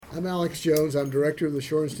I'm Alex Jones. I'm director of the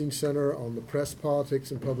Shorenstein Center on the Press,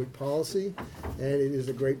 Politics, and Public Policy, and it is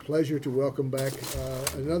a great pleasure to welcome back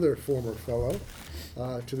another former fellow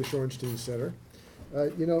to the Shorenstein Center.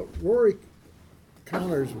 Rory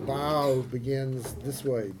Connor's bio begins this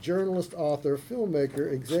way: journalist, author,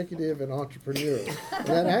 filmmaker, executive, and entrepreneur. And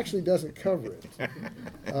that actually doesn't cover it.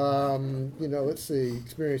 Let's see,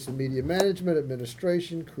 experience in media management,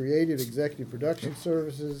 administration, creative, executive production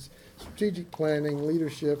services, strategic planning,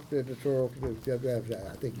 leadership, editorial,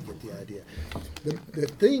 I think you get the idea. The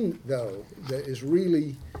thing, though, that is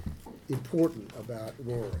really important about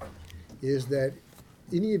Rory is that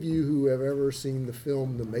any of you who have ever seen the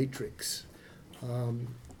film The Matrix,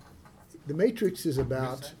 The Matrix is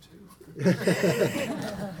about...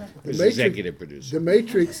 executive producer. The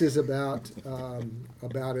Matrix is about a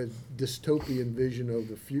dystopian vision of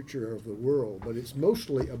the future of the world, but it's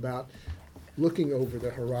mostly about looking over the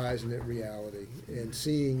horizon at reality and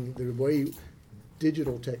seeing the way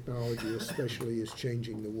digital technology especially is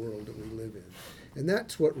changing the world that we live in. And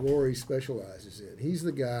that's what Rory specializes in. He's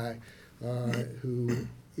the guy who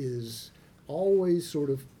is always sort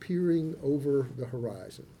of peering over the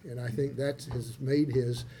horizon. And I think that has made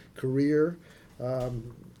his career.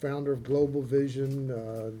 Founder of Global Vision,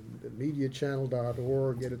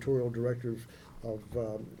 MediaChannel.org, editorial director of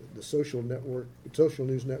the social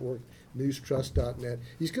news network, newstrust.net.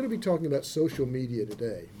 He's going to be talking about social media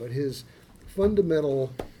today, but his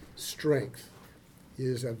fundamental strength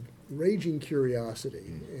is a raging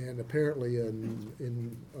curiosity and apparently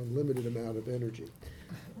an unlimited amount of energy.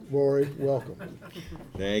 Rory, welcome.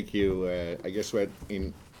 Thank you. I guess what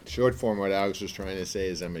in short form what Alex was trying to say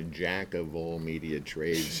is I'm a jack of all media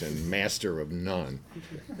trades and master of none.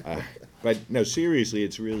 But no, seriously,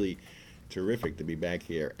 it's really terrific to be back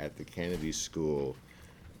here at the Kennedy School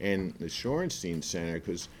and the Shorenstein Center,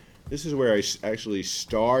 because this is where I actually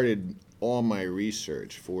started all my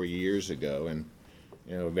research 4 years ago, and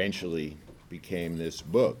eventually became this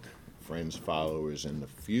book, Friends, Followers, and the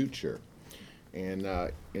Future. And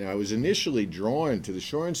I was initially drawn to the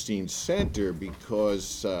Shorenstein Center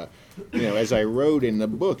because as I wrote in the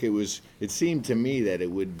book, it seemed to me that it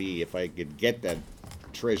would be, if I could get that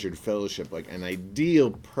treasured fellowship, like an ideal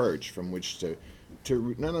perch from which to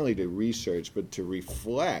not only to research but to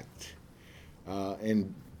reflect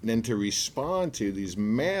and then to respond to these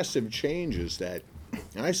massive changes that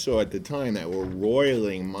I saw at the time that were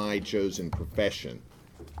roiling my chosen profession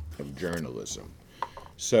of journalism.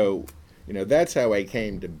 So that's how I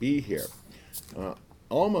came to be here.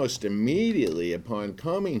 Almost immediately upon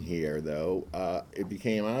coming here, though, it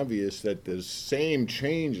became obvious that the same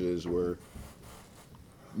changes were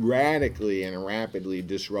radically and rapidly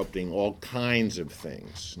disrupting all kinds of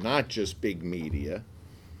things, not just big media,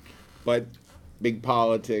 but big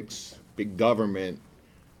politics, big government,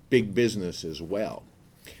 big business as well.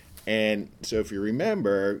 And so if you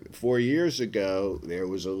remember, 4 years ago, there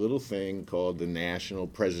was a little thing called the National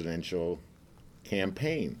Presidential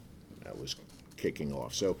Campaign that was kicking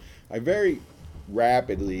off. So I very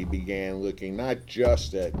rapidly began looking not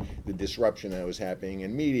just at the disruption that was happening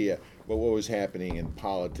in media, but what was happening in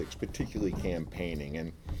politics, particularly campaigning.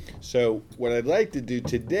 And so what I'd like to do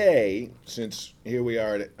today, since here we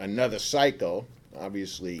are at another cycle,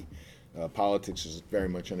 obviously politics is very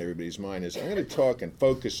much on everybody's mind, is I'm going to talk and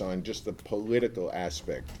focus on just the political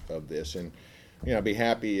aspect of this. And I'd be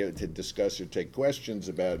happy to discuss or take questions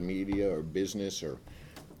about media or business or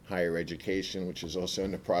higher education, which is also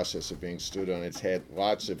in the process of being stood on its head,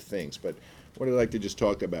 lots of things. But what I'd like to just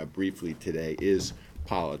talk about briefly today is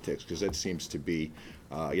politics, because that seems to be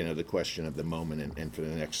the question of the moment and for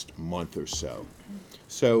the next month or so.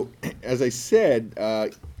 So as I said,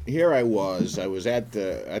 here I was at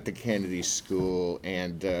the Kennedy School,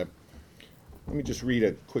 and let me just read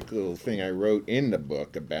a quick little thing I wrote in the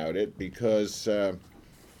book about it, because I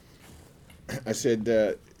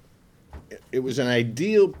said it was an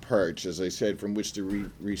ideal perch, as I said, from which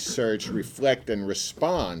to research, reflect, and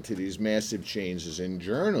respond to these massive changes in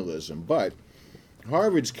journalism. But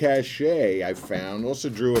Harvard's cachet, I found, also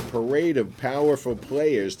drew a parade of powerful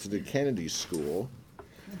players to the Kennedy School.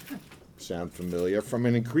 Sound familiar? From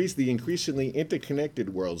the increasingly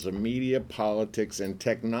interconnected worlds of media, politics, and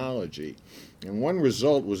technology. And one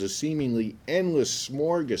result was a seemingly endless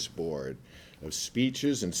smorgasbord of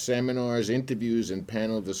speeches and seminars, interviews and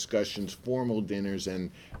panel discussions, formal dinners,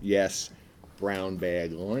 and, yes, brown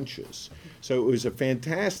bag lunches. So it was a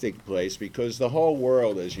fantastic place because the whole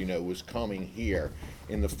world, as you know, was coming here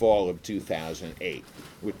in the fall of 2008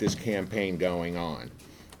 with this campaign going on.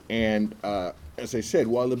 And as I said,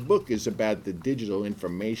 while the book is about the digital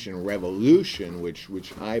information revolution, which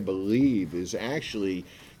I believe is actually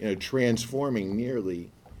transforming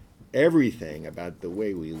nearly everything about the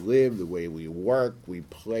way we live, the way we work, we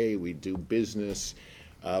play, we do business,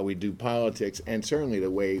 we do politics, and certainly the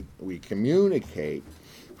way we communicate.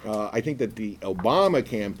 I think that the Obama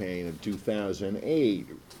campaign of 2008,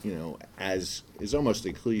 as is almost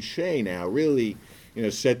a cliche now, really,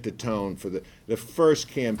 set the tone for the first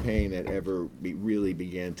campaign that ever really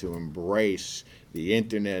began to embrace the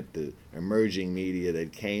internet, the emerging media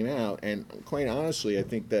that came out. And quite honestly, I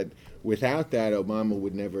think that without that, Obama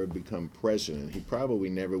would never have become president. He probably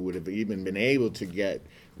never would have even been able to get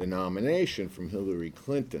the nomination from Hillary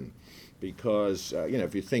Clinton, because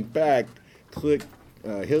if you think back,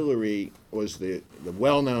 Hillary was the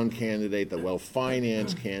well-known candidate, the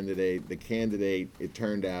well-financed candidate, the candidate, it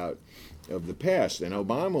turned out, of the past. And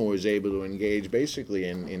Obama was able to engage basically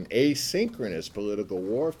in asynchronous political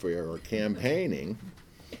warfare or campaigning,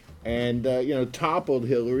 and toppled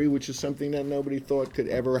Hillary, which is something that nobody thought could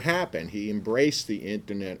ever happen. He embraced the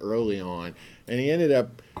internet early on, and he ended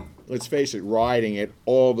up, let's face it, riding it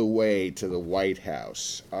all the way to the White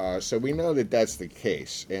House. So we know that that's the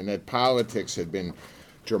case, and that politics had been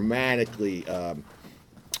dramatically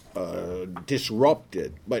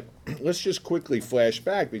disrupted. But let's just quickly flash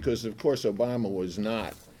back, because of course Obama was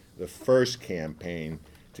not the first campaign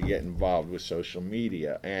to get involved with social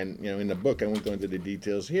media. And in the book, I won't go into the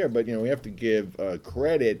details here, but we have to give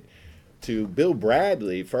credit to Bill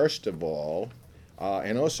Bradley, first of all,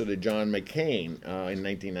 and also to John McCain in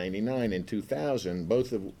 1999 and 2000,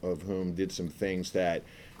 both of whom did some things that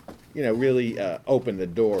really opened the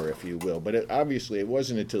door, if you will. But obviously it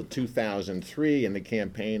wasn't until 2003 in the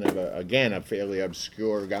campaign of, a fairly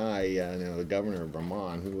obscure guy, the governor of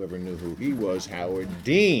Vermont, whoever knew who he was, Howard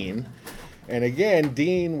Dean. And again,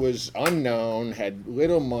 Dean was unknown, had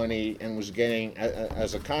little money, and was getting,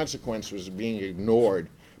 as a consequence, was being ignored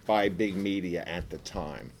by big media at the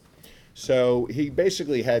time. So he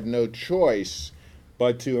basically had no choice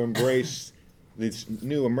but to embrace this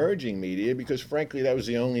new emerging media, because frankly that was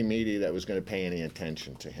the only media that was going to pay any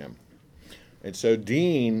attention to him. And so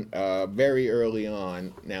Dean, very early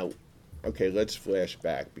on, now, okay, let's flash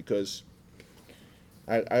back, because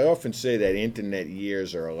I often say that internet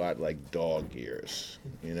years are a lot like dog years.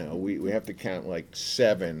 We have to count like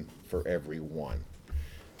 7 for every one.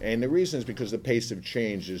 And the reason is because the pace of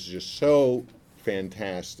change is just so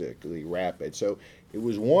fantastically rapid. So it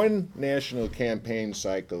was one national campaign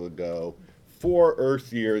cycle ago, 4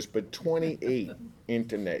 Earth years, but 28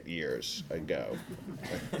 internet years ago,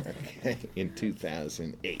 okay, in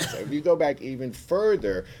 2008. So if you go back even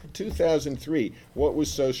further, 2003, what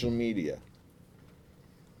was social media?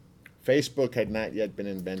 Facebook had not yet been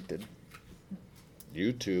invented.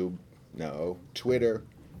 YouTube, no. Twitter,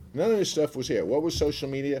 none of this stuff was here. What was social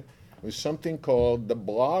media? It was something called the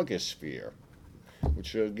blogosphere,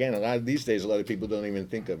 which again, these days, a lot of people don't even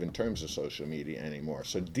think of in terms of social media anymore.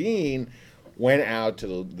 So Dean went out to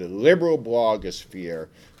the liberal blogosphere,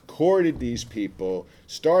 courted these people,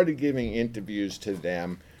 started giving interviews to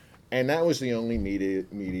them, and that was the only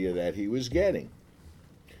media that he was getting.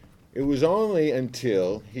 It was only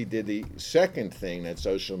until he did the second thing that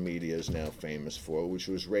social media is now famous for, which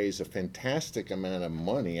was raise a fantastic amount of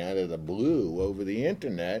money out of the blue over the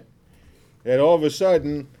internet, that all of a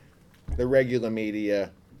sudden the regular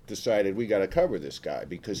media decided we got to cover this guy,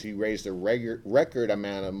 because he raised a record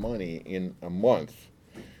amount of money in a month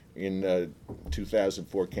in the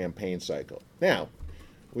 2004 campaign cycle. Now,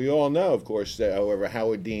 we all know, of course, that, however,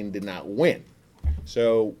 Howard Dean did not win.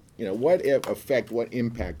 So, what effect, what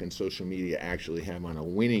impact can social media actually have on a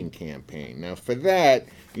winning campaign? Now, for that,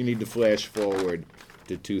 you need to flash forward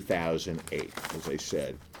to 2008, as I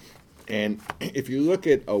said. And if you look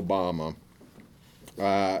at Obama,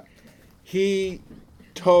 he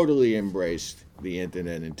totally embraced the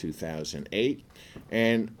internet in 2008.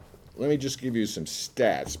 And let me just give you some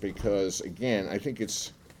stats, because, again, I think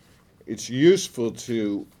it's useful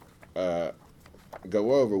to go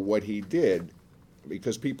over what he did,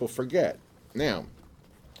 because people forget. Now,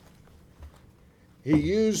 he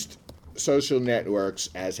used social networks,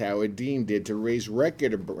 as Howard Dean did, to raise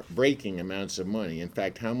record-breaking amounts of money. In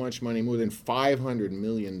fact, how much money? More than $500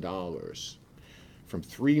 million from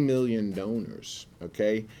 3 million donors,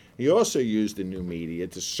 okay? He also used the new media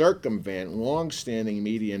to circumvent long-standing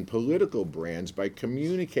media and political brands by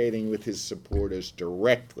communicating with his supporters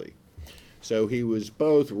directly. So he was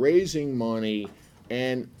both raising money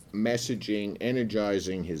and messaging,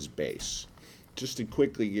 energizing his base. Just to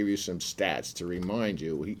quickly give you some stats to remind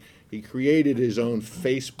you, he created his own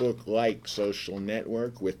Facebook-like social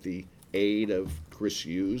network with the aid of Chris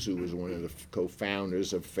Hughes, who was one of the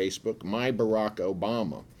co-founders of Facebook, My Barack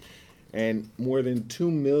Obama. And more than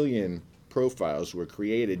 2 million profiles were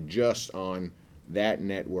created just on that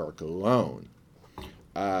network alone.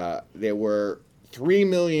 There were 3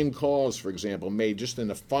 million calls, for example, made just in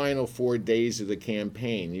the final 4 days of the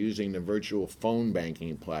campaign using the virtual phone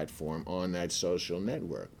banking platform on that social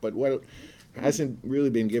network. But what hasn't really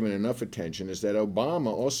been given enough attention is that Obama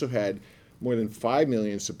also had more than 5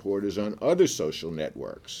 million supporters on other social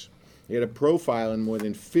networks. He had a profile in more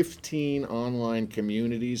than 15 online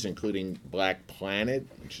communities, including Black Planet,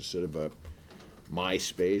 which is sort of a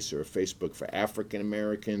MySpace or a Facebook for African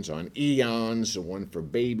Americans, on Eons, one for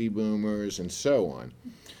baby boomers, and so on.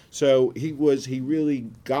 So he really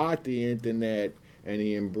got the internet, and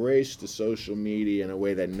he embraced the social media in a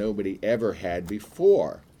way that nobody ever had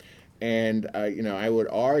before. And I would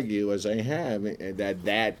argue, as I have,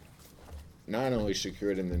 that not only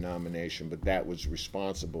secured him the nomination, but that was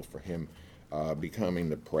responsible for him becoming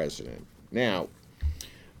the president. Now,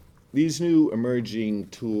 these new emerging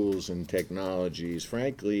tools and technologies,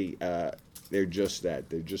 frankly, they're just that.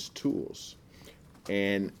 They're just tools.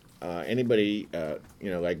 And anybody,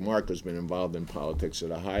 like Mark, who's been involved in politics at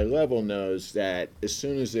a high level, knows that as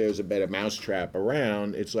soon as there's a better mousetrap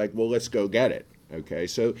around, it's like, well, let's go get it. Okay,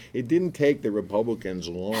 so it didn't take the Republicans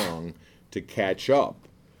long to catch up.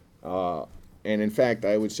 And in fact,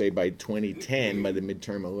 I would say by 2010, by the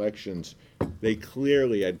midterm elections, they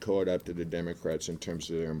clearly had caught up to the Democrats in terms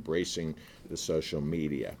of their embracing the social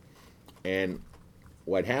media. And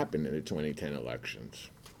what happened in the 2010 elections?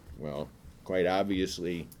 Well, quite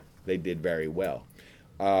obviously, they did very well.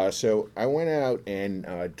 So I went out and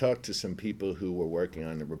talked to some people who were working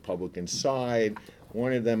on the Republican side.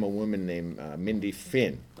 One of them, a woman named Mindy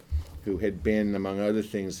Finn, who had been, among other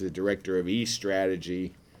things, the director of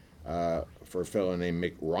e-strategy for a fellow named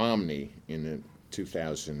Mitt Romney in the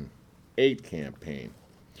 2008 campaign.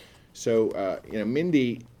 So,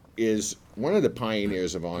 Mindy is one of the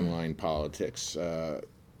pioneers of online politics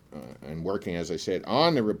and working, as I said,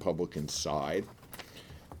 on the Republican side.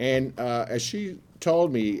 And as she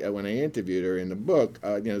told me when I interviewed her in the book,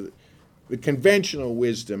 the conventional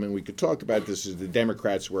wisdom, and we could talk about this, is the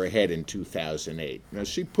Democrats were ahead in 2008. Now,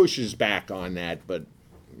 she pushes back on that, but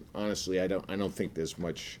honestly, I don't think there's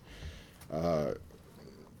much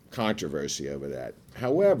controversy over that.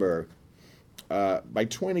 However, by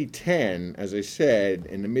 2010, as I said,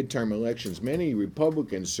 in the midterm elections, many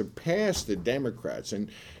Republicans surpassed the Democrats, and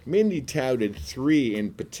Mindy touted three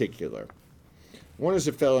in particular. One is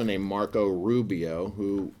a fellow named Marco Rubio,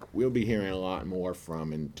 who we'll be hearing a lot more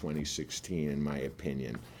from in 2016, in my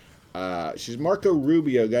opinion. Marco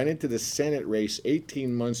Rubio got into the Senate race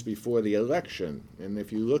 18 months before the election, and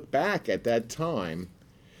if you look back at that time,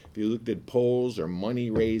 if you looked at polls or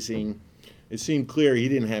money raising, it seemed clear he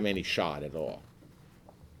didn't have any shot at all.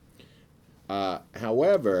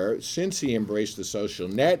 However, since he embraced the social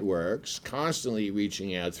networks, constantly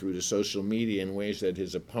reaching out through the social media in ways that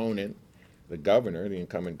his opponent, the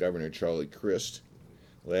incumbent governor, Charlie Crist,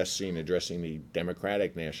 last seen addressing the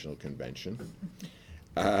Democratic National Convention,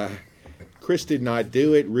 Crist did not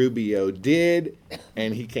do it, Rubio did,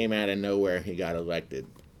 and he came out of nowhere, he got elected.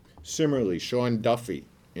 Similarly, Sean Duffy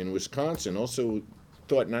in Wisconsin also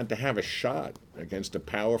thought not to have a shot against a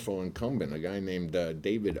powerful incumbent, a guy named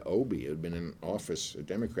David Obey, who had been in office, a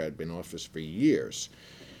Democrat, been in office for years.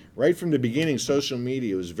 Right from the beginning, social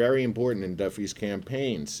media was very important in Duffy's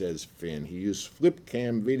campaign, says Finn. He used flip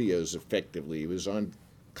cam videos effectively. He was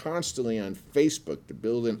constantly on Facebook to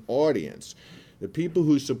build an audience. The people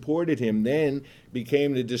who supported him then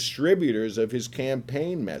became the distributors of his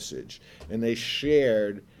campaign message, and they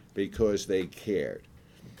shared because they cared.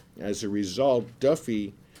 As a result,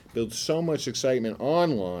 Duffy built so much excitement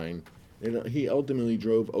online that he ultimately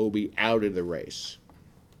drove Obey out of the race.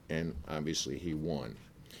 And obviously he won.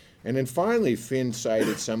 And then finally, Finn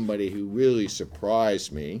cited somebody who really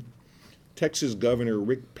surprised me, Texas Governor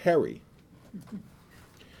Rick Perry.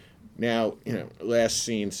 Now, last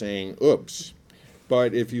seen saying, oops.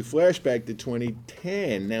 But if you flash back to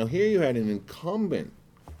 2010, now here you had an incumbent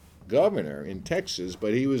governor in Texas,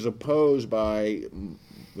 but he was opposed by,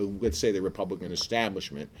 let's say, the Republican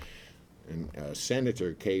establishment, and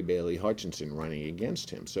Senator Kay Bailey Hutchinson running against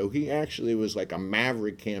him. So he actually was like a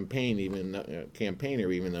maverick campaigner, even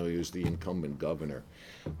though he was the incumbent governor.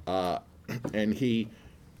 And he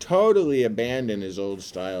totally abandoned his old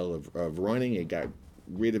style of running. He got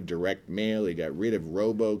rid of direct mail. He got rid of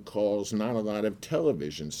robocalls. Not a lot of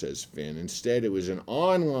television, says Finn. Instead, it was an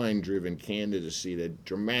online-driven candidacy that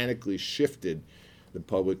dramatically shifted the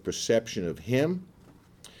public perception of him.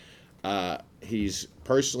 He's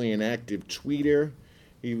personally an active tweeter.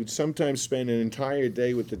 he would sometimes spend an entire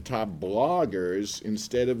day with the top bloggers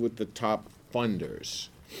instead of with the top funders.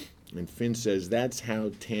 And Finn says that's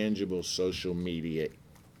how tangible social media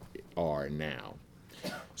are now.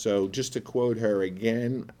 So just to quote her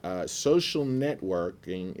again, social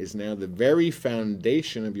networking is now the very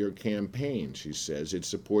foundation of your campaign, she says. It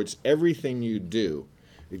supports everything you do.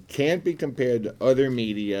 It can't be compared to other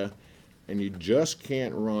media, and you just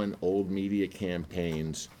can't run old media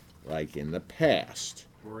campaigns like in the past.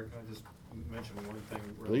 Rory, can I just mention one thing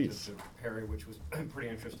Please. relative to Harry, which was pretty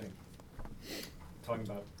interesting, talking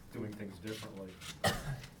about doing things differently.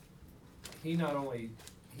 He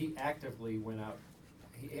actively went out,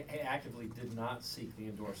 he actively did not seek the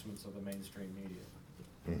endorsements of the mainstream media.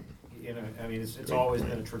 You know, I mean, it's always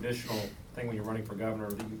been a traditional thing when you're running for governor.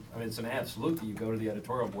 It's an absolute that you go to the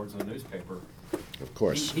editorial boards in the newspaper. Of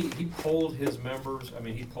course. He polled his members,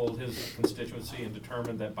 he polled his constituency and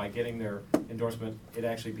determined that by getting their endorsement, it'd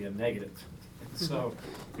actually be a negative. So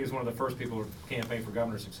he was one of the first people to campaign for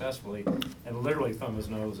governor successfully and literally thumb his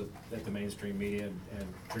nose at the mainstream media and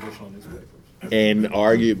traditional newspapers. And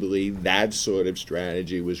arguably, that sort of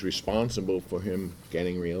strategy was responsible for him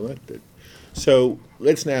getting reelected. So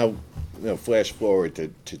let's now flash forward to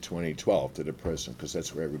 2012, to the present, because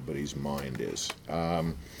that's where everybody's mind is.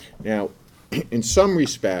 Now, in some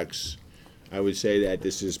respects, I would say that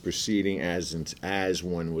this is proceeding as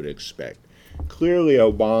one would expect. Clearly,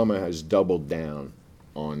 Obama has doubled down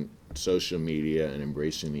on social media and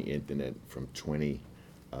embracing the internet from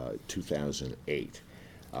 2008.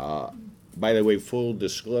 By the way, full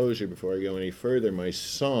disclosure before I go any further, my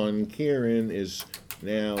son, Kieran, is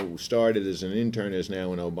now started as an intern, is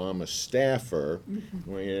now an Obama staffer. I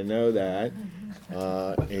want you to know that.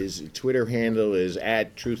 His Twitter handle is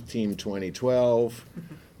 @TruthTeam2012.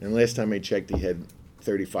 And last time I checked, he had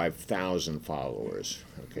 35,000 followers,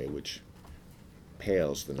 okay, which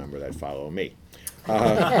pales the number that follow me.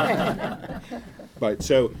 But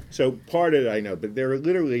so part of it I know, but there are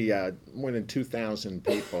literally more than 2,000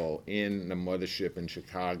 people in the mothership in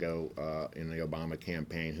Chicago in the Obama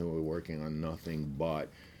campaign who were working on nothing but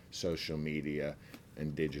social media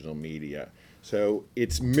and digital media. So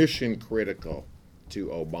it's mission critical to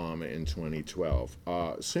Obama in 2012.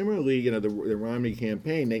 Similarly, the Romney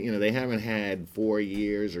campaign, they haven't had 4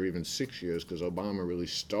 years or even 6 years because Obama really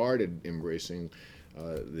started embracing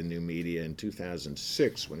the new media in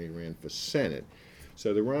 2006 when he ran for Senate.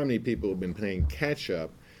 So the Romney people have been playing catch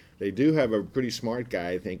up. They do have a pretty smart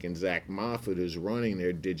guy, I think, in Zach Moffett, who's running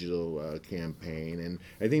their digital campaign. And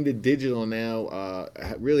I think the digital now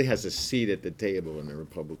really has a seat at the table in the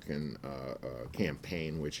Republican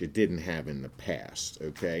campaign, which it didn't have in the past,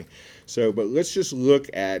 okay? So, but let's just look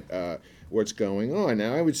at what's going on.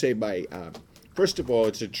 Now, I would say first of all,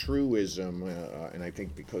 it's a truism, and I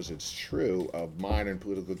think because it's true, of modern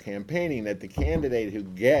political campaigning, that the candidate who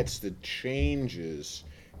gets the changes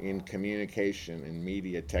in communication and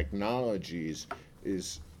media technologies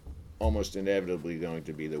is almost inevitably going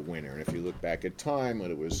to be the winner. And if you look back at time, when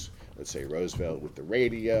it was, let's say, Roosevelt with the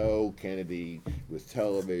radio, Kennedy with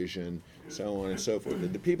television, so on and so forth,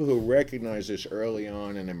 the people who recognize this early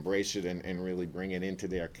on and embrace it and really bring it into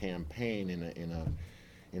their campaign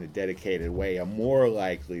in a dedicated way are more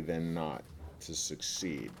likely than not to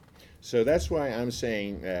succeed. So that's why I'm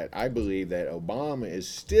saying that I believe that Obama is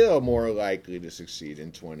still more likely to succeed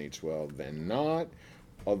in 2012 than not,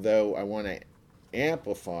 although I want to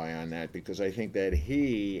amplify on that because I think that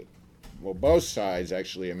both sides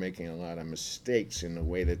actually are making a lot of mistakes in the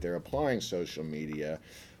way that they're applying social media,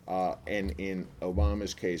 and in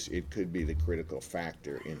Obama's case, it could be the critical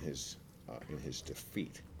factor in his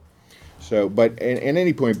defeat. So, but at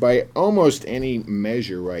any point, by almost any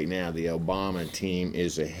measure right now, the Obama team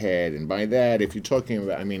is ahead. And by that, if you're talking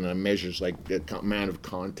about, measures like the amount of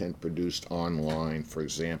content produced online, for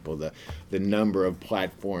example, the number of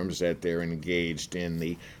platforms that they're engaged in,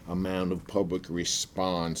 the amount of public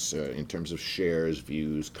response in terms of shares,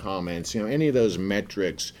 views, comments, any of those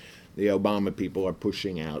metrics, the Obama people are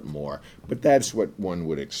pushing out more. But that's what one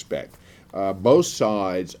would expect. Both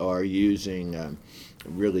sides are using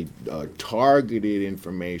really targeted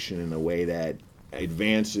information in a way that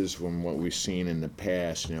advances from what we've seen in the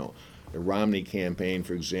past. The Romney campaign,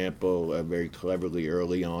 for example, very cleverly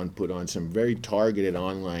early on put on some very targeted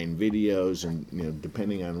online videos, and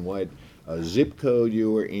depending on what zip code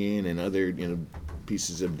you were in and other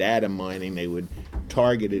pieces of data mining, they would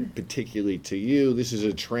target it particularly to you. This is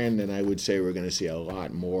a trend that I would say we're going to see a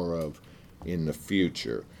lot more of in the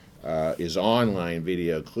future. Is online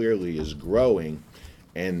video clearly is growing.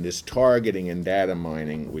 And this targeting and data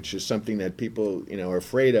mining, which is something that people, are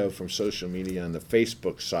afraid of from social media on the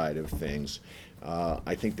Facebook side of things,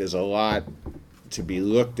 I think there's a lot to be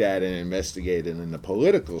looked at and investigated in the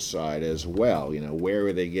political side as well. You know, where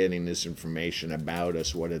are they getting this information about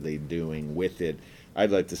us? What are they doing with it?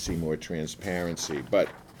 I'd like to see more transparency. But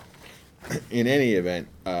in any event,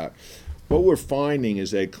 what we're finding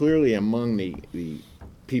is that clearly among the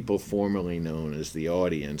people formerly known as the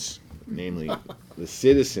audience, namely the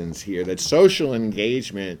citizens here, that social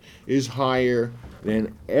engagement is higher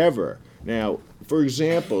than ever. Now, for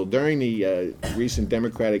example, during the recent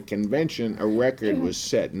Democratic convention, a record was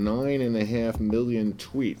set. 9.5 million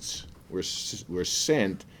tweets were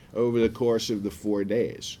sent over the course of the 4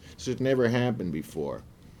 days. This has never happened before.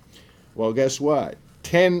 Well, guess what?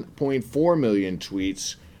 10.4 million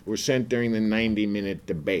tweets were sent during the 90-minute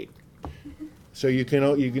debate. So you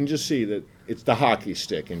can just see that it's the hockey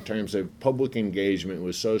stick in terms of public engagement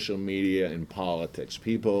with social media and politics.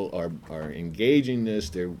 People are engaging this.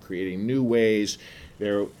 They're creating new ways.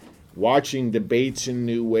 They're watching debates in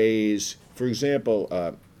new ways. For example,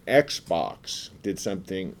 Xbox did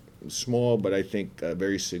something small, but I think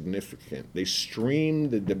very significant. They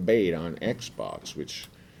streamed the debate on Xbox, which,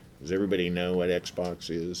 does everybody know what Xbox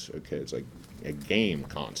is? Okay, it's like a game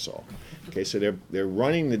console. Okay, so they're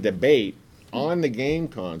running the debate on the game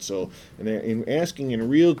console, and they're asking in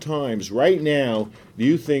real times, right now, do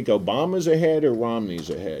you think Obama's ahead or Romney's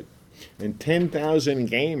ahead? And 10,000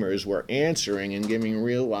 gamers were answering and giving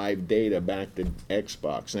real live data back to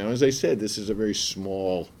Xbox. Now, as I said, this is a very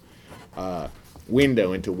small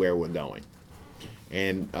window into where we're going.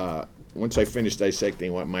 And once I finish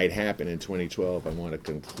dissecting what might happen in 2012, I want to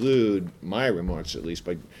conclude my remarks, at least,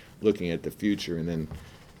 by looking at the future and then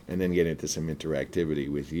get into some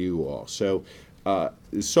interactivity with you all. So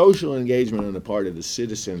the social engagement on the part of the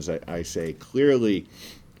citizens, I say, clearly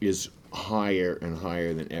is higher and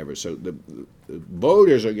higher than ever. So the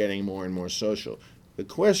voters are getting more and more social. The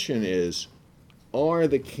question is, are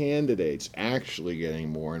the candidates actually getting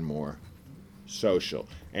more and more social?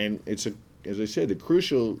 And it's, as I said, the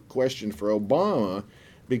crucial question for Obama,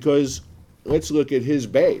 because let's look at his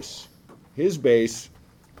base. His base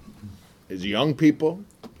is young people,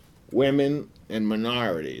 women, and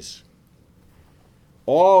minorities.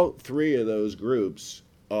 All three of those groups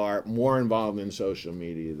are more involved in social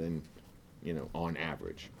media than, on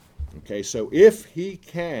average. Okay, so if he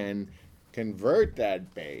can convert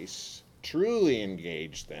that base, truly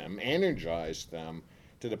engage them, energize them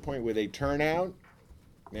to the point where they turn out,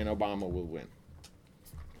 then Obama will win.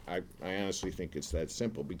 I honestly think it's that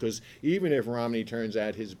simple, because even if Romney turns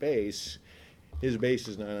out his base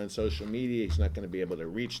is not on social media. He's not going to be able to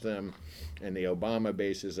reach them. And the Obama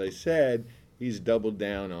base, as I said, he's doubled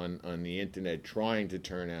down on the internet trying to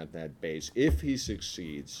turn out that base. If he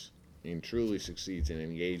succeeds, and truly succeeds in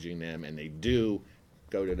engaging them, and they do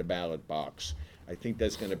go to the ballot box, I think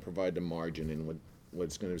that's going to provide the margin in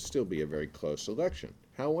what's going to still be a very close election.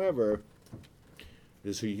 However,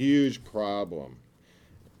 there's a huge problem.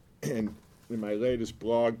 And in my latest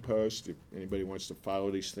blog post, if anybody wants to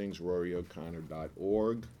follow these things,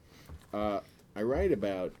 roryo'connor.org, I write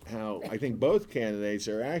about how I think both candidates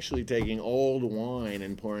are actually taking old wine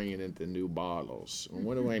and pouring it into new bottles. And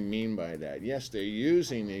what do I mean by that? Yes, they're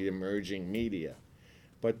using the emerging media,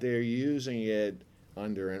 but they're using it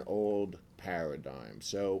under an old paradigm.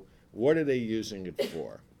 So what are they using it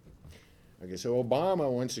for? Okay, so Obama,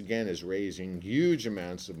 once again, is raising huge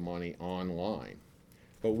amounts of money online.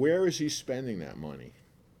 But where is he spending that money?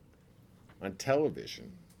 On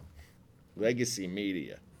television, legacy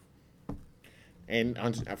media, and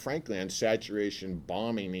frankly, on saturation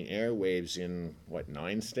bombing the airwaves in,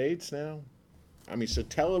 9 states now? I mean, so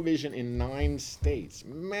television in 9 states,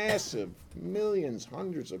 massive millions,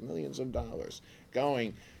 hundreds of millions of dollars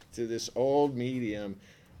going to this old medium,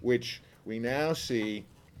 which we now see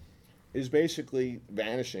is basically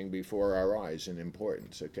vanishing before our eyes in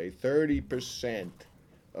importance, okay? 30%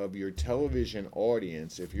 of your television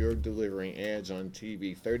audience, if you're delivering ads on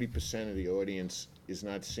TV, 30% of the audience is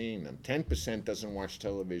not seeing them. 10% doesn't watch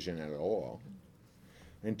television at all.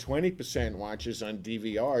 And 20% watches on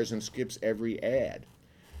DVRs and skips every ad.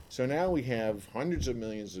 So now we have hundreds of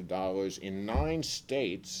millions of dollars in 9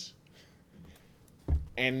 states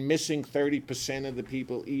and missing 30% of the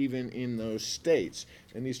people even in those states.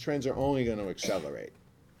 And these trends are only going to accelerate.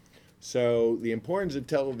 So the importance of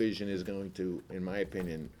television is going to, in my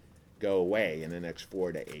opinion, go away in the next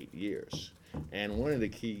 4 to 8 years. And one of the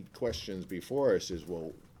key questions before us is,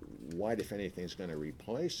 well, what, if anything, is going to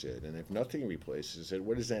replace it? And if nothing replaces it,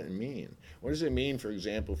 what does that mean? What does it mean, for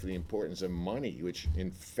example, for the importance of money, which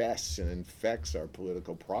infests and infects our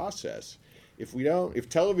political process? If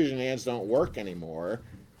television ads don't work anymore,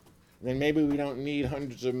 then maybe we don't need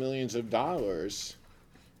hundreds of millions of dollars.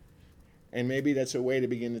 And maybe that's a way to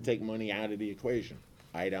begin to take money out of the equation.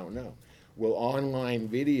 I don't know. Will online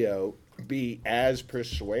video be as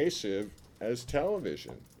persuasive as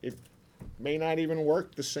television? It may not even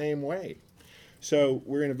work the same way. So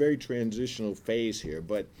we're in a very transitional phase here,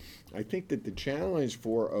 but I think that the challenge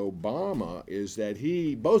for Obama is that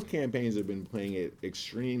both campaigns have been playing it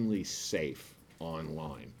extremely safe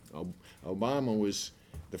online. Obama was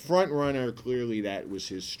the front runner, clearly that was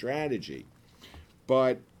his strategy.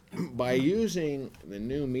 But by using the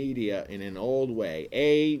new media in an old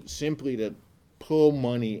way, simply to pull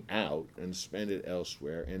money out and spend it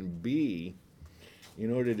elsewhere, and B,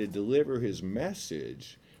 in order to deliver his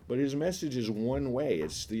message, but his message is one way.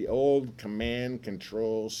 It's the old command,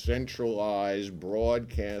 control, centralized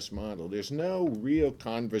broadcast model. There's no real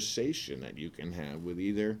conversation that you can have with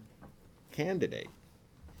either candidate.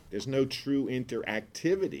 There's no true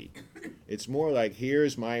interactivity. It's more like,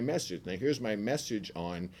 here's my message. Now, here's my message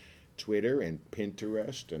on Twitter and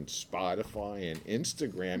Pinterest and Spotify and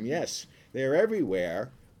Instagram. Yes, they're everywhere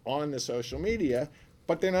on the social media,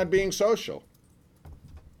 but they're not being social.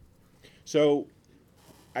 So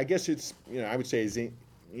I guess it's, I would say it's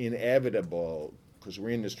inevitable, because we're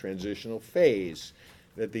in this transitional phase,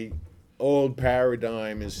 that the old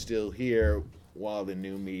paradigm is still here while the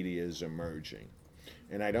new media is emerging.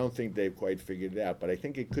 And I don't think they've quite figured it out, but I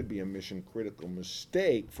think it could be a mission-critical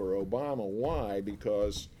mistake for Obama. Why?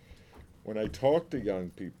 Because when I talk to young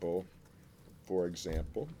people, for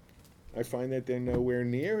example, I find that they're nowhere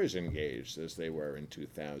near as engaged as they were in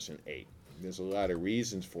 2008. There's a lot of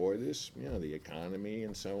reasons for this, the economy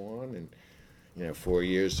and so on, and 4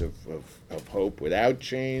 years of hope without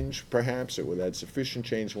change, perhaps, or without sufficient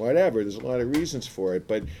change, whatever. There's a lot of reasons for it,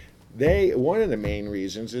 but one of the main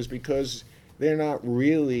reasons is because they're not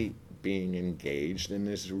really being engaged, and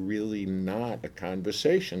there's really not a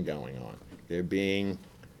conversation going on. They're being,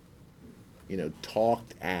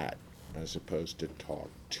 talked at as opposed to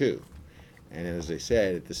talked to. And as I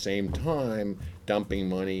said, at the same time, dumping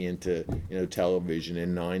money into television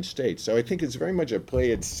in 9 states. So I think it's very much a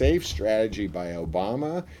play it safe strategy by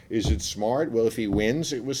Obama. Is it smart? Well, if he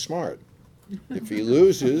wins, it was smart. If he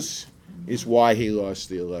loses, is why he lost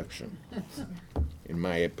the election, in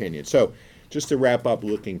my opinion. So just to wrap up,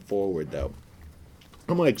 looking forward, though,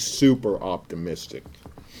 I'm super optimistic.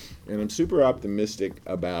 And I'm super optimistic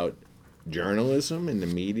about journalism and the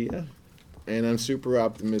media. And I'm super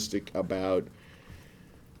optimistic about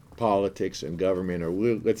politics and government, or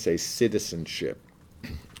let's say citizenship.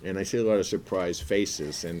 And I see a lot of surprised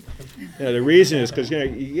faces. And the reason is because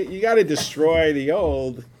you got to destroy the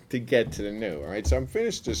old to get to the new. All right, so I'm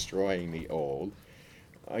finished destroying the old.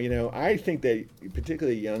 I think that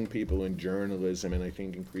particularly young people in journalism, and I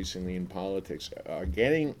think increasingly in politics, are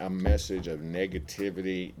getting a message of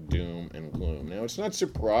negativity, doom, and gloom. Now, it's not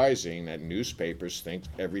surprising that newspapers think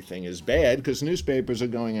everything is bad, because newspapers are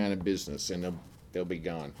going out of business, and they'll be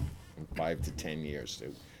gone in 5 to 10 years,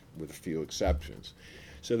 with a few exceptions.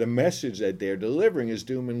 So the message that they're delivering is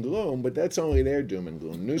doom and gloom, but that's only their doom and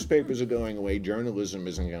gloom. Newspapers are going away. Journalism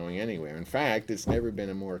isn't going anywhere. In fact, it's never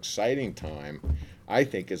been a more exciting time, I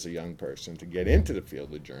think, as a young person, to get into the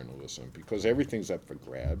field of journalism, because everything's up for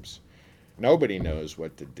grabs. Nobody knows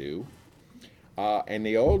what to do. And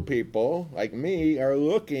the old people, like me, are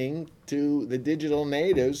looking to the digital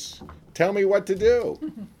natives, tell me what to do.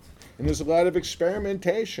 And there's a lot of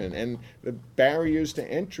experimentation, and the barriers to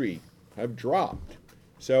entry have dropped.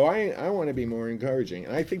 So I want to be more encouraging.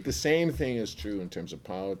 And I think the same thing is true in terms of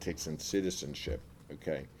politics and citizenship,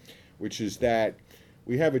 okay, which is that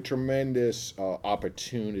we have a tremendous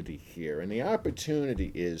opportunity here. And the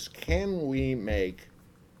opportunity is, can we make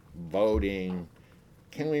voting,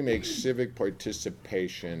 can we make civic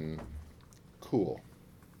participation cool?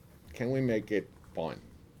 Can we make it fun?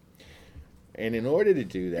 And in order to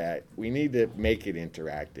do that, we need to make it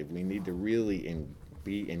interactive. We need to really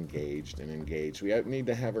be engaged and engaged. We need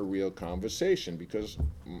to have a real conversation, because,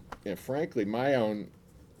 frankly, my own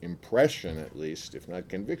impression, at least, if not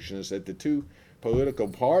conviction, is that the two political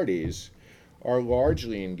parties are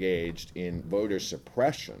largely engaged in voter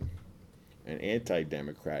suppression and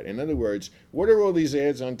anti-democrat. In other words, what are all these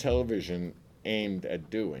ads on television aimed at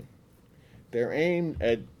doing? They're aimed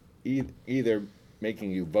at either making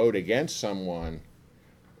you vote against someone,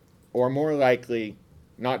 or more likely,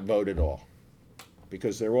 not vote at all,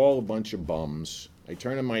 because they're all a bunch of bums. I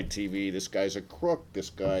turn on my TV, this guy's a crook, this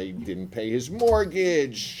guy didn't pay his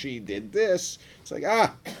mortgage, she did this. It's like,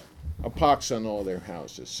 a pox on all their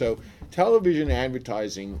houses. So television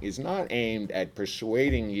advertising is not aimed at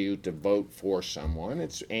persuading you to vote for someone.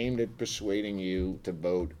 It's aimed at persuading you to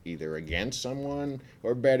vote either against someone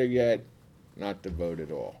or, better yet, not to vote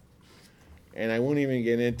at all. And I won't even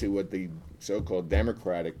get into what the so-called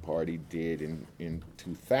Democratic Party did in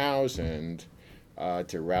 2000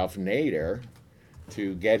 to Ralph Nader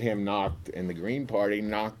to get him knocked, and the Green Party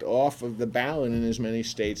knocked off of the ballot in as many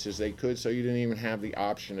states as they could, so you didn't even have the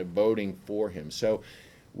option of voting for him. So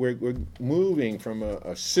we're moving from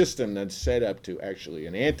a system that's set up to actually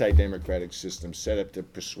an anti-democratic system set up to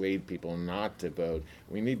persuade people not to vote.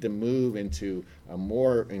 We need to move into a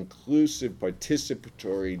more inclusive,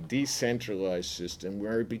 participatory, decentralized system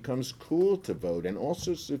where it becomes cool to vote, and all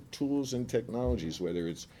sorts of tools and technologies, whether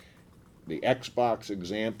it's the Xbox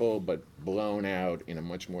example, but blown out in a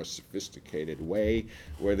much more sophisticated way,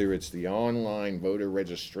 whether it's the online voter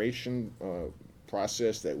registration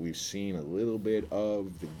process that we've seen a little bit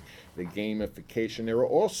of, the gamification. There are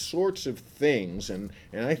all sorts of things, and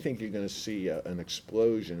I think you're going to see an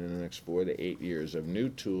explosion in the next 4 to 8 years of new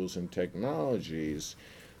tools and technologies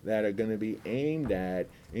that are going to be aimed at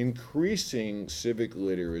increasing civic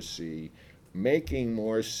literacy, making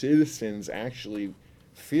more citizens actually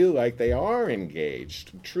feel like they are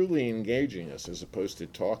engaged, truly engaging us, as opposed to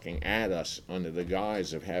talking at us under the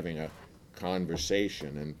guise of having a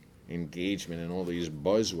conversation and engagement and all these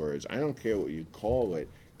buzzwords. I don't care what you call it.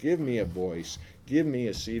 Give me a voice. Give me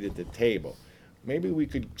a seat at the table. Maybe we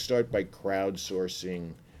could start by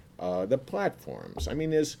crowdsourcing the platforms. I mean,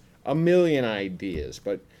 there's a million ideas,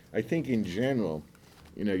 but I think in general,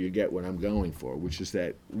 you get what I'm going for, which is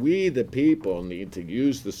that we, the people, need to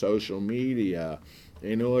use the social media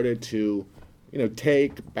in order to,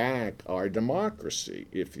 take back our democracy,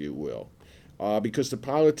 if you will, because the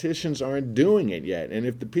politicians aren't doing it yet. And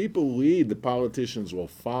if the people lead, the politicians will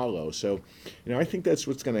follow. So, I think that's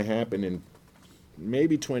what's going to happen in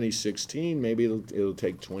maybe 2016. Maybe it'll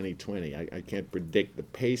take 2020. I can't predict the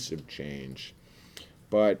pace of change.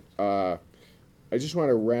 But I just want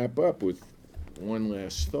to wrap up with one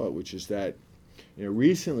last thought, which is that,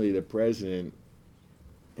 recently the president,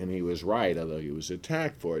 and he was right, although he was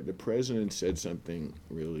attacked for it, the president said something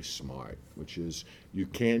really smart, which is you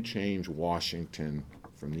can't change Washington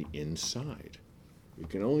from the inside. You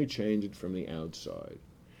can only change it from the outside.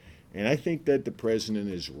 And I think that the president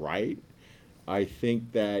is right. I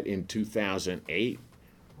think that in 2008,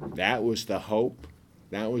 that was the hope,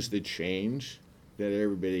 that was the change that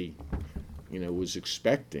everybody, was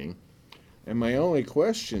expecting. And my only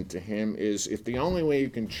question to him is, if the only way you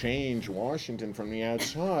can change Washington from the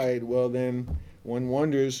outside, well then one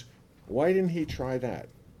wonders, why didn't he try that?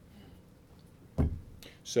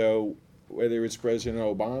 So whether it's President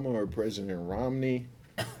Obama or President Romney,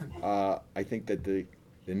 I think that the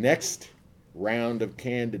next round of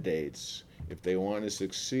candidates, if they want to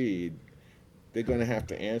succeed, they're going to have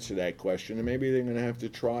to answer that question, and maybe they're going to have to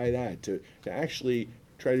try that, to actually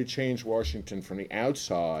try to change Washington from the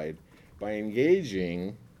outside by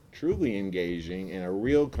truly engaging in a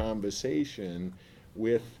real conversation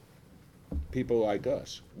with people like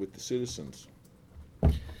us, with the citizens.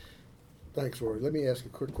 Thanks, Rory. Let me ask a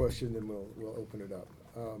quick question, then we'll open it up.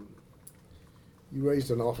 You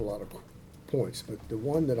raised an awful lot of points, but the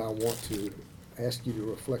one that I want to ask you to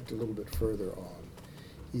reflect a little bit further on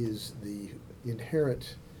is the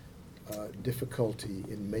inherent difficulty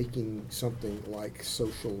in making something like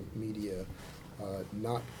social media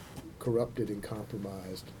not corrupted and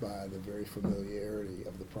compromised by the very familiarity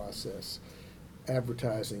of the process.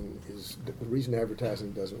 Advertising is, the reason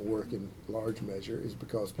advertising doesn't work in large measure is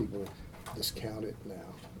because people discount it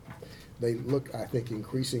now. They look, I think,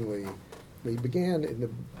 increasingly, they began in the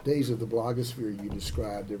days of the blogosphere you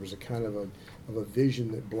described. There was a kind of a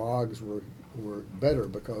vision that blogs were better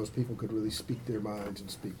because people could really speak their minds and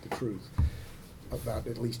speak the truth about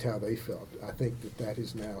at least how they felt. I think that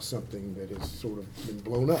is now something that has sort of been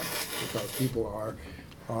blown up because people are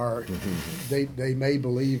they may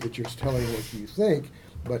believe that you're telling what you think,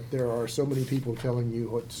 but there are so many people telling you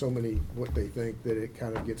what they think that it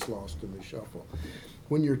kind of gets lost in the shuffle.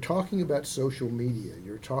 When you're talking about social media,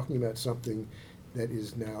 you're talking about something that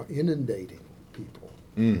is now inundating people.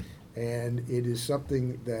 And it is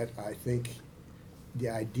something that I think the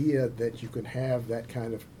idea that you can have that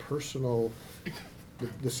kind of personal,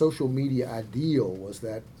 the social media ideal was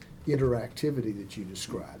that interactivity that you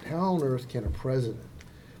described. How on earth can a president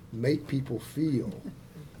make people feel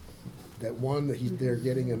that they're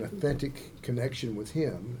getting an authentic connection with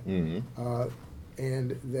him,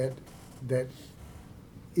 and that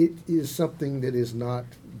it is something that is not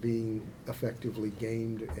being effectively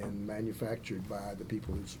gamed and manufactured by the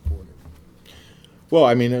people who support it? Well,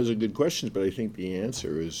 I mean, those are good questions, but I think the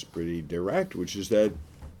answer is pretty direct, which is that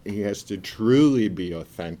he has to truly be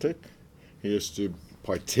authentic. He has to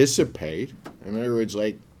participate. In other words,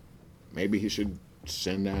 like, maybe he should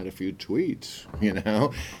send out a few tweets,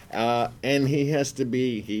 and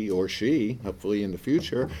he or she, hopefully in the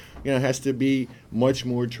future, has to be much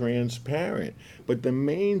more transparent. But the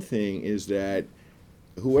main thing is that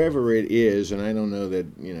whoever it is, and I don't know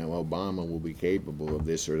that Obama will be capable of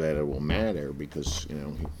this or that it will matter, because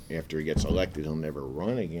after he gets elected he'll never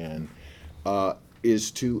run again,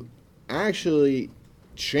 is to actually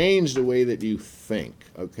change the way that you think.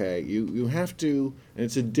 Okay, you have to, and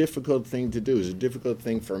it's a difficult thing to do. It's a difficult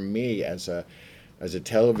thing for me as a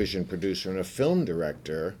television producer and a film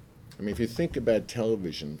director. I mean, if you think about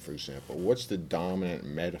television, for example, what's the dominant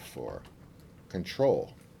metaphor?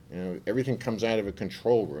 Control. Everything comes out of a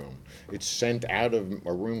control room. It's sent out of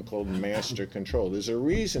a room called master control. There's a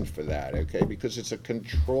reason for that, okay? Because it's a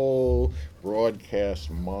control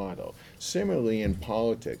broadcast model. Similarly, in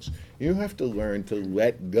politics, you have to learn to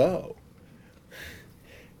let go.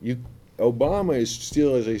 Obama is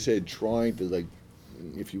still, as I said, trying to,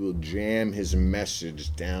 if you will, jam his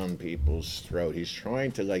message down people's throat. He's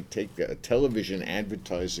trying to take a television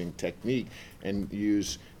advertising technique and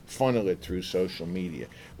funnel it through social media.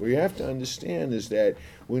 What you have to understand is that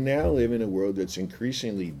we now live in a world that's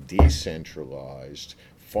increasingly decentralized,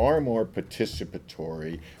 far more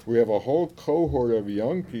participatory. We have a whole cohort of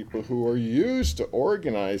young people who are used to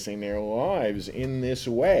organizing their lives in this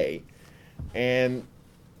way. And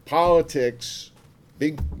politics,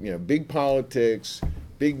 big politics,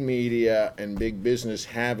 big media, and big business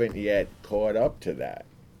haven't yet caught up to that.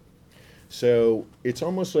 So it's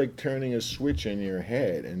almost like turning a switch in your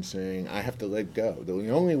head and saying, I have to let go. The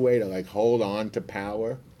only way to hold on to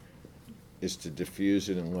power is to diffuse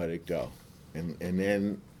it and let it go. And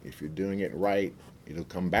then if you're doing it right, it'll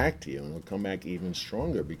come back to you, and it'll come back even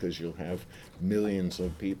stronger because you'll have millions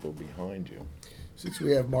of people behind you. Since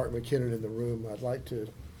we have Mark McKinnon in the room, I'd like to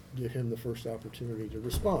give him the first opportunity to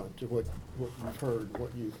respond to what you've heard,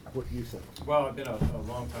 what you think. Well, I've been a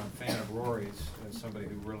longtime fan of Rory's, as somebody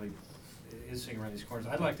who really is seeing around these corners.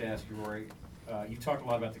 I'd like to ask you, Rory, you talked a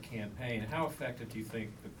lot about the campaign. How effective do you think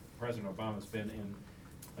that President Obama has been in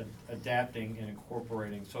adapting and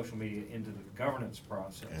incorporating social media into the governance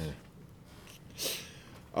process?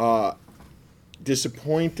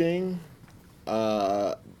 Disappointing.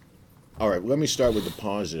 All right, let me start with the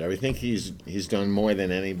positive. I think he's done more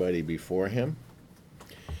than anybody before him.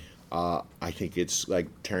 I think it's like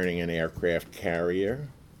turning an aircraft carrier,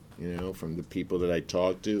 from the people that I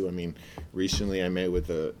talked to. I mean, recently I met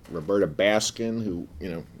with Roberta Baskin, who,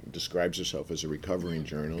 describes herself as a recovering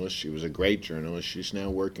journalist. She was a great journalist. She's now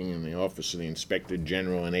working in the office of the Inspector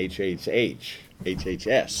General in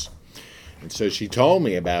HHS. And so she told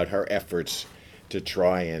me about her efforts to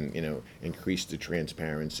try and, increase the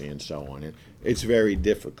transparency and so on. And it's very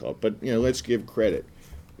difficult, but, let's give credit.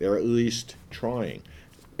 They're at least trying.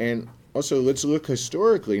 And also, let's look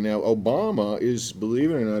historically. Now, Obama is,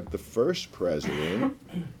 believe it or not, the first president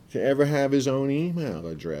to ever have his own email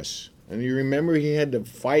address. And you remember he had to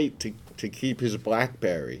fight to keep his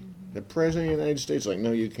BlackBerry. The President of the United States,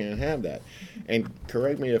 no, you can't have that. And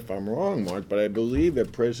correct me if I'm wrong, Mark, but I believe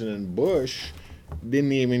that President Bush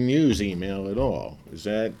didn't even use email at all. Is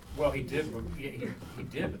that? Well, he did. He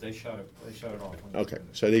did, but they shut it. They shut it off. Okay,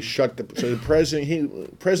 so they shut the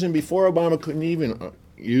president before Obama couldn't even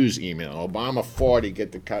use email. Obama fought to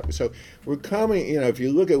get the copy. So we're coming. If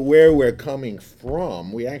you look at where we're coming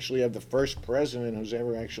from, we actually have the first president who's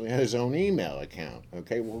ever actually had his own email account.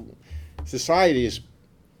 Okay, well, society is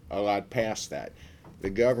a lot past that. The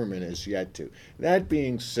government is yet to. That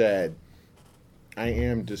being said, I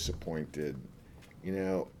am disappointed.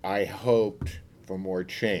 I hoped for more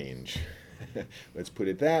change, let's put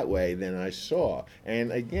it that way, than I saw.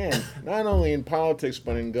 And again, not only in politics,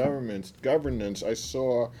 but in governance, I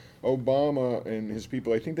saw Obama and his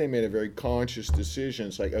people, I think they made a very conscious decision.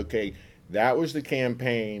 It's like, okay, that was the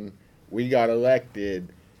campaign, we got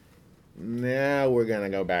elected, now we're going to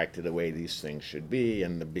go back to the way these things should be,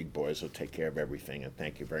 and the big boys will take care of everything, and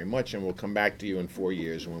thank you very much, and we'll come back to you in 4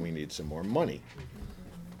 years when we need some more money.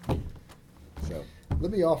 So,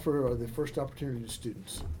 let me offer the first opportunity to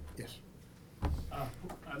students. Yes. I'm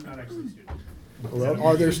not actually a student. Well,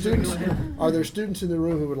 are there students? Are there students in the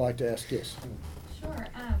room who would like to ask? Yes. Sure.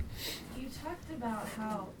 You talked about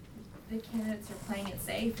how the candidates are playing it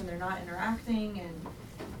safe and they're not interacting, and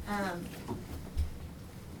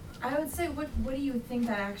I would say, what do you think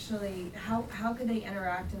that actually, how could they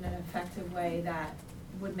interact in an effective way that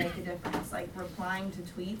would make a difference? Like replying to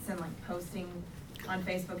tweets and like posting on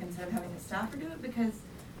Facebook instead of having a staffer do it? Because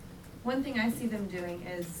one thing I see them doing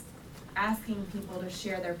is asking people to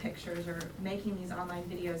share their pictures or making these online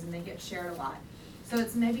videos, and they get shared a lot. So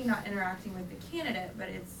it's maybe not interacting with the candidate, but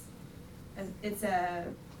it's a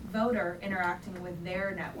voter interacting with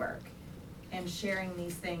their network and sharing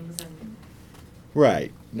these things. And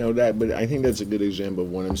Right. No, but I think that's a good example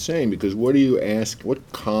of what I'm saying, because what do you ask,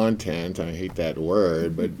 what content, I hate that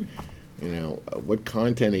word, but, what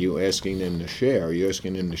content are you asking them to share? Are you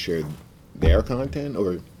asking them to share their content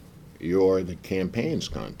or the campaign's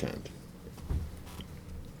content?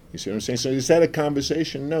 You see what I'm saying? So is that a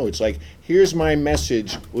conversation? No, it's like, here's my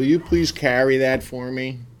message. Will you please carry that for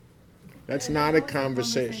me? That's not a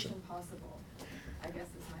conversation. Possible, I guess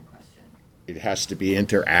is my question. It has to be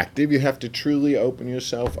interactive. You have to truly open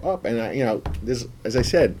yourself up. And, this, as I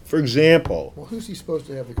said, for example. Well, who's he supposed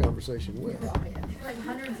to have the conversation with? Like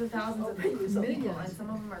hundreds of thousands of people, and some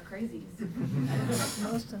of them are crazies.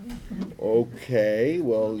 Okay,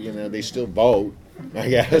 well, they still vote, I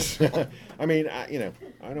guess. I mean, I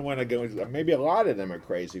don't want to go into, maybe a lot of them are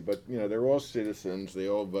crazy, but, they're all citizens, they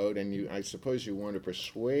all vote, and I suppose you want to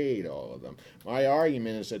persuade all of them. My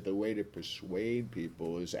argument is that the way to persuade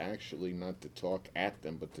people is actually not to talk at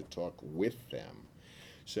them, but to talk with them.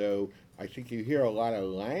 So I think you hear a lot of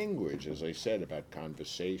language, as I said, about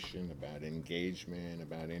conversation, about engagement,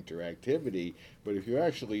 about interactivity, but if you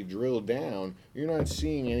actually drill down, you're not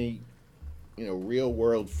seeing any, real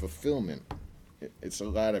world fulfillment. It's a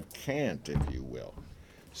lot of cant, if you will.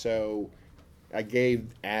 So I gave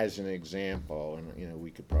as an example, and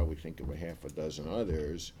we could probably think of a half a dozen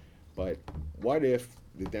others, but what if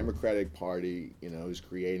the Democratic Party, is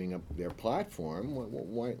creating their platform?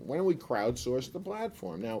 Why don't we crowdsource the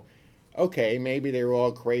platform? Now, okay, maybe they're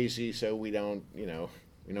all crazy, so we don't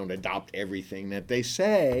adopt everything that they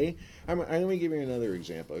say. Let me give you another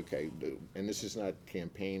example, okay? And this is not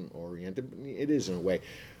campaign-oriented, but it is in a way.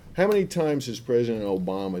 How many times has President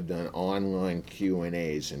Obama done online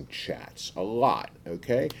Q&As and chats? A lot,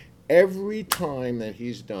 okay? Every time that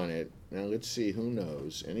he's done it, now let's see, who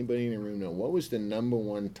knows? Anybody in the room know? What was the number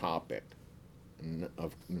one topic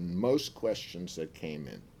of most questions that came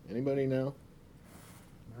in? Anybody know?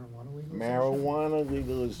 Marijuana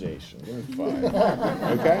legalization. Marijuana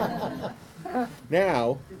legalization. 5. Okay?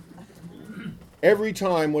 Now, every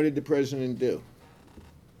time, what did the president do?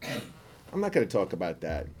 I'm not going to talk about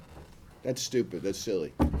that. That's stupid. That's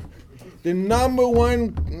silly. The number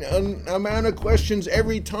one amount of questions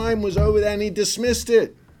every time was over that, and he dismissed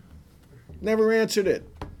it. Never answered it.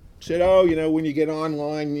 Said, when you get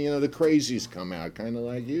online, the crazies come out, kind of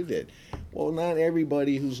like you did. Well, not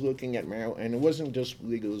everybody who's looking at marijuana, and it wasn't just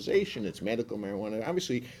legalization, it's medical marijuana,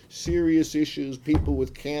 obviously serious issues, people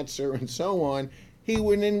with cancer and so on, he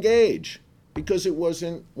wouldn't engage because it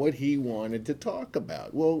wasn't what he wanted to talk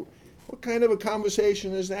about. Well, what kind of a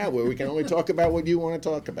conversation is that where we can only talk about what you want to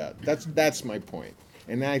talk about? That's my point.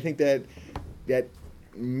 And I think that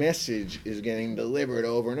message is getting delivered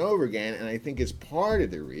over and over again, and I think it's part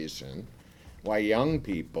of the reason why young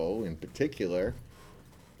people in particular,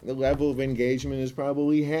 the level of engagement is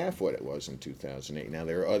probably half what it was in 2008. Now,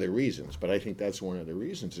 there are other reasons, but I think that's one of the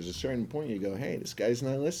reasons. There's a certain point you go, hey, this guy's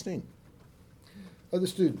not listening. Other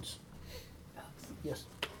students? Yes.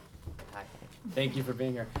 Hi. Thank you for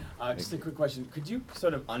being here. Just a quick question. Could you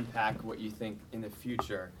sort of unpack what you think in the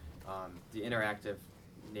future, the interactive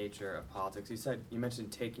nature of politics? You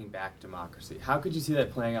mentioned taking back democracy. How could you see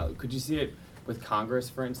that playing out? Could you see it with Congress,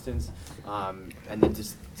 for instance, and then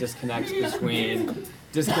just disconnects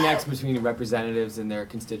between representatives and their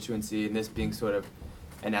constituency, and this being sort of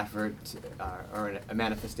an effort or a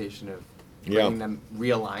manifestation of bringing them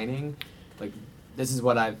realigning? Like, this is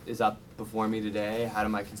what is up before me today. How do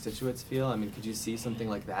my constituents feel? I mean, could you see something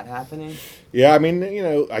like that happening? Yeah, I mean,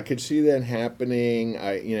 I could see that happening.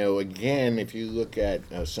 Again, if you look at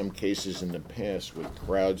some cases in the past with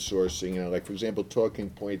crowdsourcing, like, for example,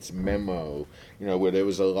 Talking Points memo, where there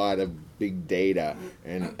was a lot of big data,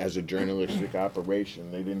 and as a journalistic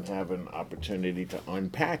operation, they didn't have an opportunity to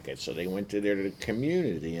unpack it. So they went to their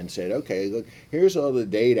community and said, okay, look, here's all the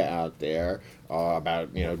data out there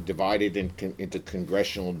about, divided into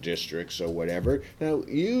congressional districts or whatever. Now,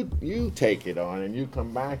 you take it on and you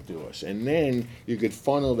come back to us. And then you could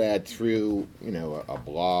funnel that through, a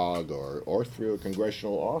blog or through a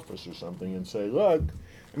congressional office or something and say, look,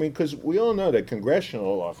 I mean, because we all know that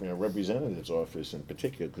congressional office, representatives' office in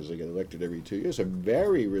particular, because they get elected every 2 years, are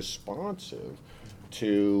very responsive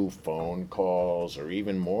to phone calls, or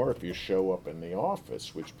even more if you show up in the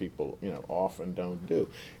office, which people, often don't do.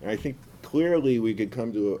 And I think clearly we could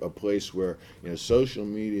come to a place where, social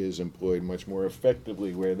media is employed much more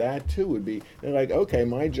effectively, where that too would be, they're like, okay,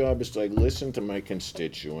 my job is to listen to my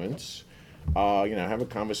constituents, have a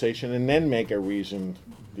conversation, and then make a reasoned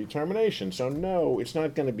determination. So no, it's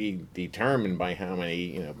not going to be determined by how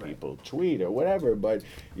many people tweet or whatever, but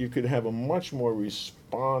you could have a much more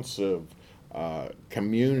responsive,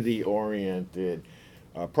 community-oriented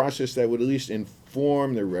process that would at least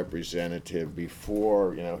inform the representative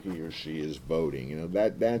before he or she is voting.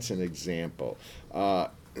 That's an example.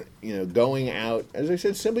 Going out, as I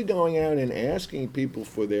said, simply going out and asking people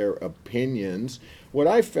for their opinions. What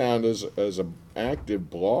I found as an active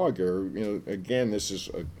blogger, again, this is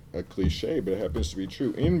a cliche, but it happens to be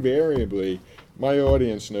true. Invariably, my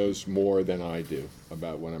audience knows more than I do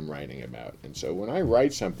about what I'm writing about. And so when I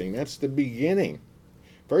write something, that's the beginning.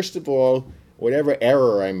 First of all, whatever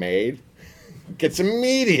error I made gets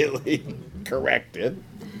immediately corrected.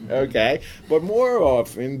 Okay, but more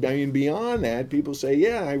often, beyond that, people say,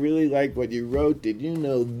 yeah, I really like what you wrote. Did you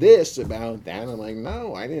know this about that? I'm like,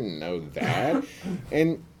 no, I didn't know that.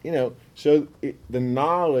 And, so the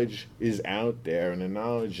knowledge is out there, and the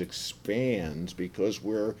knowledge expands because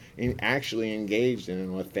we're actually engaged in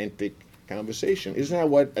an authentic conversation. Isn't that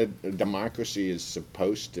what a democracy is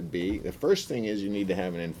supposed to be? The first thing is you need to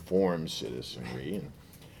have an informed citizenry. And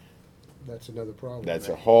That's another problem. that's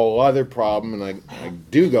a whole other problem, and I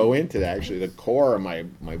do go into that. Actually, the core of my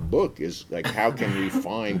book is how can we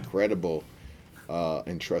find credible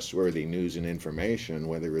and trustworthy news and information,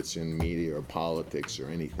 whether it's in media or politics or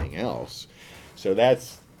anything else. So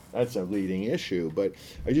that's a leading issue. But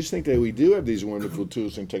I just think that we do have these wonderful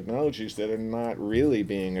tools and technologies that are not really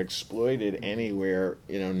being exploited anywhere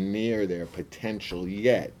near their potential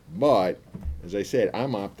yet. But as I said,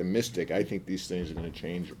 I'm optimistic. I think these things are going to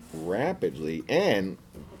change rapidly. And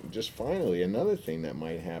just finally, another thing that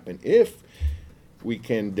might happen, if we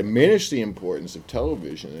can diminish the importance of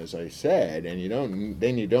television, as I said, and you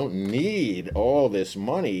don't need all this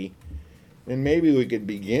money, then maybe we could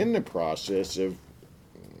begin the process of,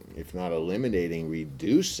 if not eliminating,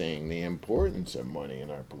 reducing the importance of money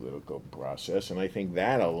in our political process. And I think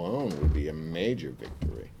that alone would be a major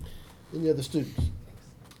victory. Any other students?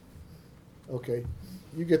 Okay,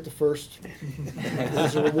 you get the first.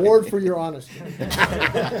 There's a reward for your honesty. Thanks.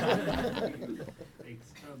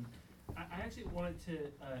 I actually wanted to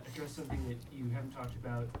address something that you haven't talked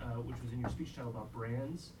about, which was in your speech title about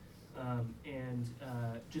brands.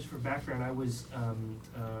 Just for background, I was a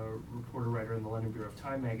reporter-writer in the London Bureau of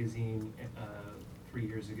Time magazine 3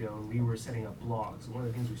 years ago, and we were setting up blogs. And one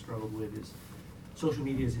of the things we struggled with is social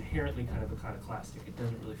media is inherently kind of iconoclastic. It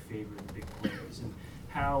doesn't really favor the big players. And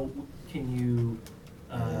how can you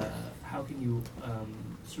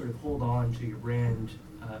sort of hold on to your brand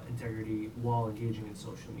integrity while engaging in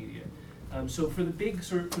social media? So for the big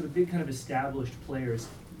kind of established players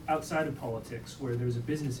outside of politics, where there's a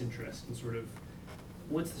business interest, and sort of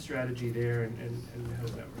what's the strategy there, and how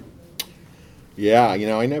does that work? Yeah,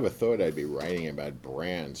 I never thought I'd be writing about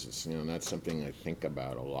brands. It's not something I think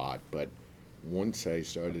about a lot. But once I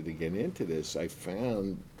started to get into this, I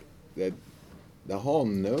found that the whole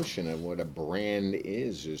notion of what a brand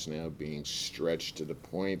is now being stretched to the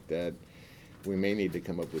point that we may need to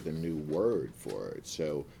come up with a new word for it.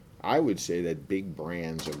 So I would say that big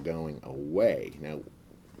brands are going away. Now,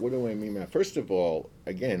 what do I mean by that? First of all,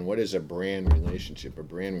 again, what is a brand relationship? A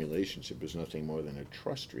brand relationship is nothing more than a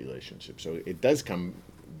trust relationship. So it does come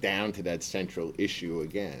down to that central issue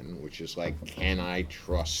again, which is can I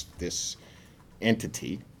trust this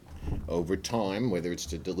entity over time, whether it's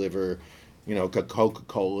to deliver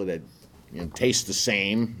Coca-Cola that tastes the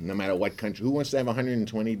same no matter what country. Who wants to have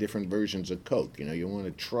 120 different versions of Coke? You want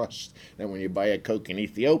to trust that when you buy a Coke in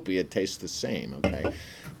Ethiopia, it tastes the same, okay?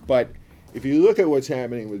 But if you look at what's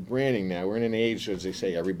happening with branding now, we're in an age, as they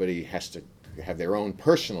say, everybody has to have their own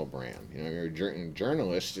personal brand. You're a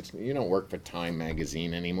journalist. You don't work for Time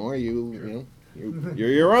magazine anymore. You're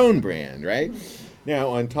your own brand, right? Now,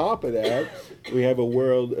 on top of that, we have a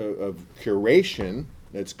world of curation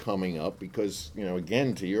that's coming up because,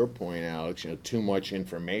 again, to your point, Alex, too much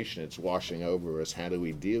information, it's washing over us. How do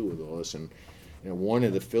we deal with all this? And, one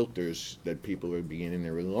of the filters that people are beginning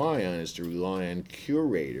to rely on is to rely on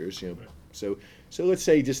curators, So let's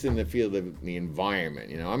say just in the field of the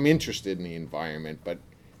environment, I'm interested in the environment, but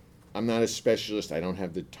I'm not a specialist. I don't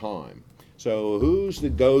have the time. So who's the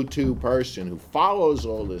go-to person who follows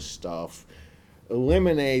all this stuff,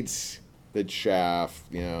 eliminates the chaff,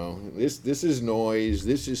 this is noise,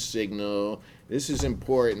 this is signal, This is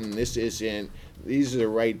important. This isn't. These are the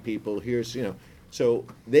right people. Here's, so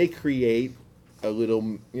they create a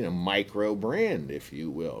little, micro brand, if you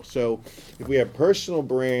will. So if we have personal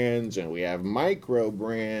brands and we have micro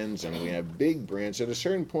brands and we have big brands, at a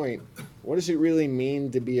certain point, what does it really mean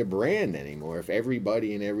to be a brand anymore if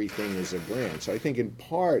everybody and everything is a brand? So I think in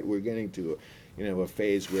part we're getting to a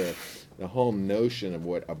phase where the whole notion of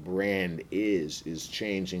what a brand is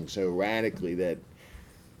changing so radically that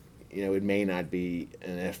it may not be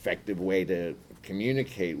an effective way to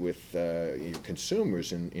communicate with your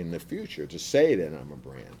consumers in the future to say that I'm a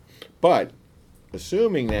brand. But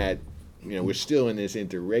assuming that we're still in this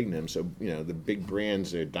interregnum, so the big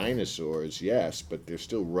brands, they're dinosaurs, yes, but they're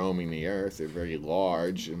still roaming the earth. They're very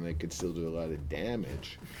large and they could still do a lot of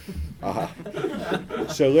damage.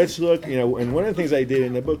 So let's look, and one of the things I did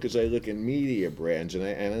in the book is I look at media brands, and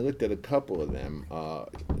I looked at a couple of them,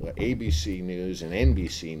 ABC News and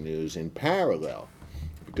NBC News in parallel,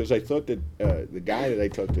 because I thought that the guy that I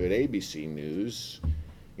talked to at ABC News,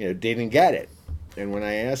 didn't get it. And when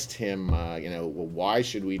I asked him, well, why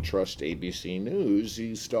should we trust ABC News,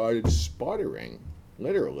 he started sputtering,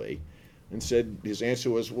 literally, and said his answer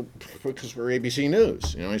was, well, because we're ABC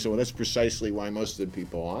News. I said, well, that's precisely why most of the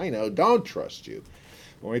people I know don't trust you.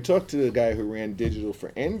 When I talked to the guy who ran digital for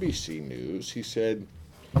NBC News, he said,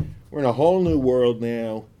 we're in a whole new world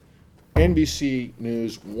now. NBC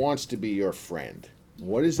News wants to be your friend.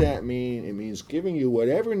 What does that mean? It means giving you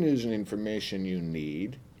whatever news and information you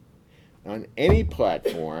need on any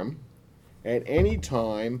platform, at any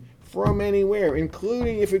time, from anywhere,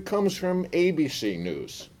 including if it comes from ABC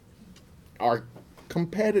News, our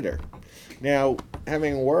competitor. Now,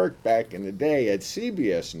 having worked back in the day at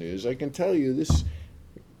CBS News, I can tell you this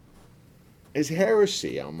is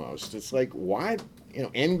heresy almost. It's like, what?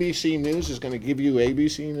 NBC News is going to give you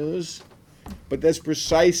ABC News? But that's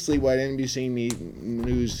precisely what NBC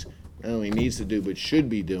News not only needs to do, but should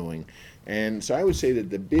be doing. And so I would say that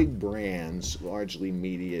the big brands, largely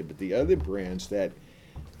media, but the other brands that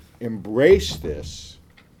embrace this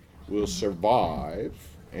will survive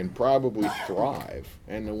and probably thrive,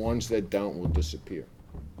 and the ones that don't will disappear.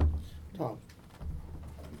 Tom.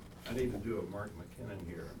 I need to do a Mark McKinnon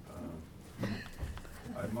here.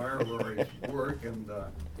 I admire Rory's work, and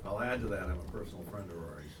I'll add to that, I'm a personal friend of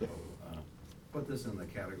Rory, so put this in the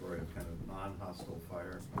category of kind of non-hostile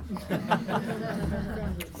fire.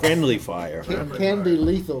 Friendly fire. Can be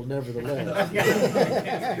lethal, nevertheless.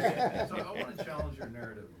 So I want to challenge your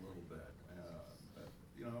narrative a little bit.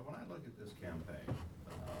 When I look at this campaign,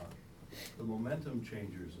 the momentum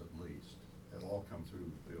changers, at least, have all come through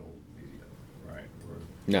the old media, right?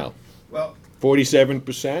 No. Well,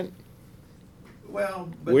 47%? well.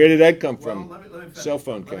 But, Where did that come from? Well, let me finish. Cell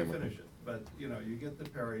phone Let me camera. finish it. But, you get the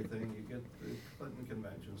Perry thing, you get the Clinton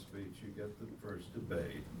convention speech, you get the first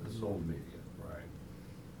debate. This is old media, right?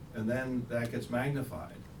 And then that gets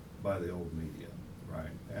magnified by the old media,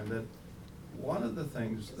 right? And that one of the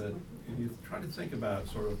things that you try to think about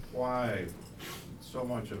sort of why so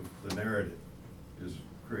much of the narrative is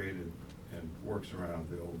created and works around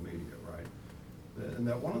the old media, right? And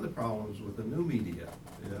that one of the problems with the new media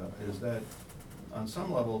is that on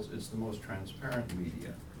some levels it's the most transparent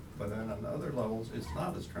media, but then on other levels it's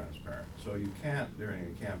not as transparent. So you can't,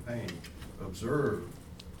 during a campaign, observe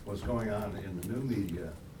what's going on in the new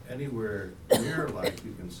media anywhere near like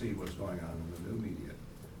you can see what's going on in the new media.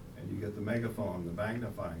 And you get the megaphone, the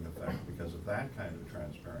magnifying effect because of that kind of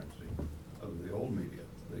transparency of the old media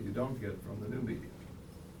that you don't get from the new media.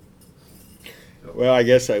 So, Well, I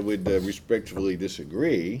guess I would respectfully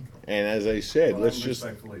disagree. And as I said, well, let's I'm just.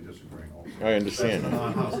 respectfully disagreeing also. I understand. That's a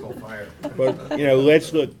non-hostile fire. But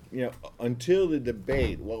let's look. Until the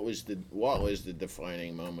debate, what was the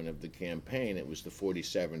defining moment of the campaign? It was the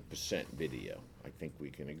 47% video. I think we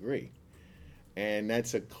can agree, and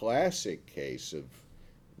that's a classic case of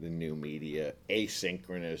the new media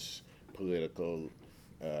asynchronous political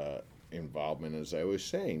involvement, as I was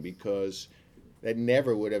saying, because that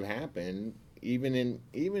never would have happened. Even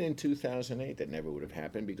in 2008, that never would have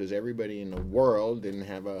happened because everybody in the world didn't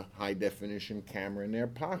have a high definition camera in their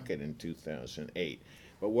pocket in 2008.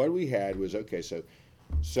 But what we had was, okay, so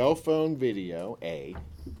cell phone video, A.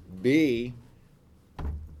 B,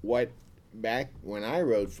 what back when I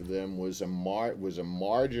wrote for them was a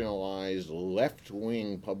marginalized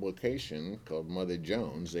left-wing publication called Mother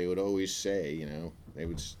Jones. They would always say, they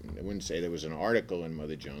wouldn't say there was an article in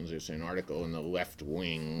Mother Jones. They'd say an article in the left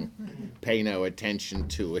wing, pay no attention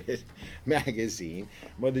to it, magazine.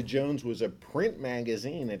 Mother Jones was a print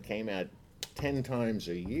magazine that came out 10 times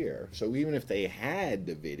a year. So even if they had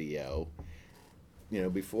the video,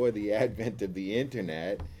 before the advent of the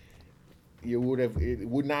internet, it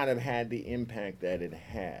would not have had the impact that it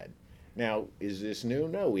had. Now, is this new?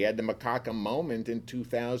 No. We had the macaca moment in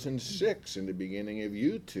 2006 in the beginning of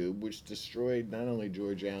YouTube, which destroyed not only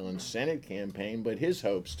George Allen's Senate campaign, but his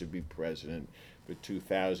hopes to be president for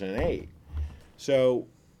 2008. So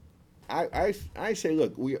I say,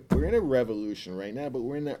 look, we're in a revolution right now, but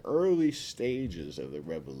we're in the early stages of the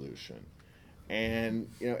revolution. And,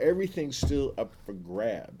 everything's still up for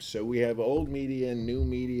grabs. So we have old media, new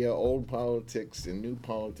media, old politics, and new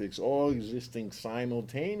politics all existing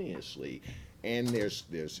simultaneously. And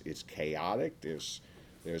it's chaotic, there's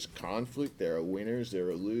conflict, there are winners, there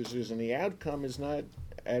are losers, and the outcome is not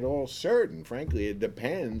at all certain. Frankly, it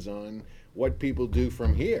depends on what people do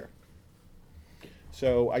from here.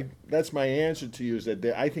 So that's my answer to you, is that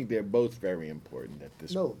I think they're both very important at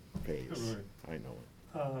this phase. Sure. I know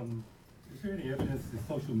it. Is there any evidence that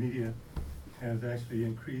social media has actually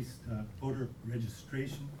increased voter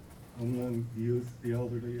registration among the youth, the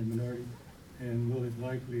elderly, and minority? And will it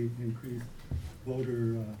likely increase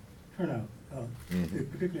voter turnout,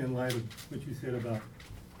 particularly in light of what you said about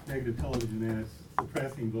negative television ads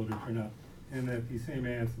suppressing voter turnout, and that these same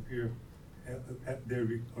ads appear,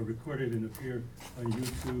 are recorded and appear on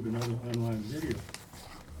YouTube and other online videos?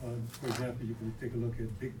 For example, you can take a look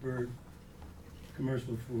at Big Bird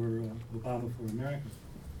commercial for Obama for America.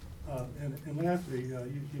 And lastly,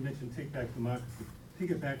 you mentioned take back democracy.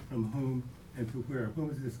 Take it back from whom and to where? When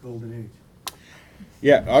was this golden age?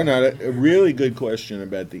 Yeah, Arnaud, a really good question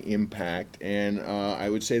about the impact, and I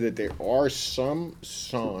would say that there are some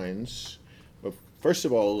signs, but first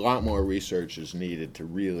of all, a lot more research is needed to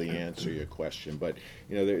really answer your question. But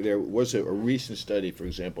there was a recent study, for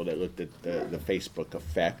example, that looked at the Facebook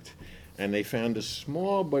effect, and they found a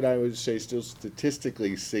small, but I would say still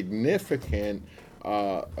statistically significant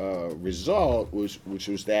result, which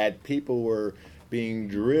was that people were being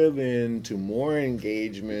driven to more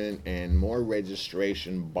engagement and more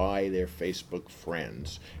registration by their Facebook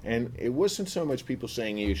friends. And it wasn't so much people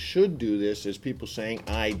saying you should do this as people saying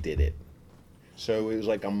I did it. So it was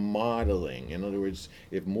like a modeling. In other words,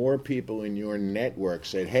 if more people in your network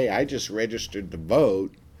said, hey, I just registered to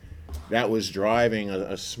vote, that was driving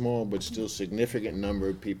a small but still significant number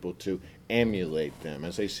of people to emulate them.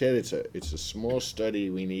 As I said, it's a small study.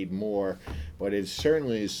 We need more, but it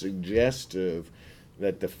certainly is suggestive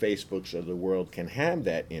that the Facebooks of the world can have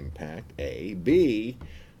that impact. A. B.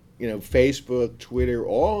 Facebook, Twitter,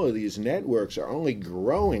 all of these networks are only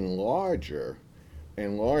growing larger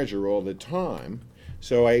and larger all the time.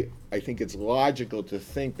 So I think it's logical to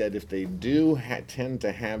think that if they do tend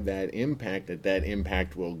to have that impact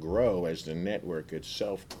impact will grow as the network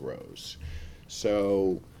itself grows.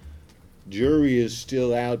 So jury is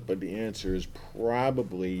still out, but the answer is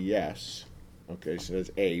probably yes. Okay, so that's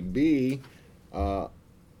A. B.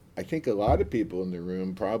 I think a lot of people in the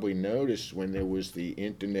room probably noticed when there was the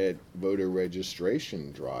internet voter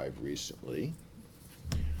registration drive recently.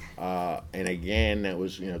 And again, that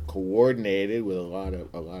was coordinated with a lot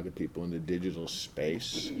of people in the digital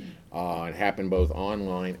space. It happened both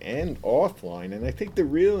online and offline. And I think the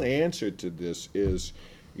real answer to this is,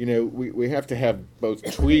 we have to have both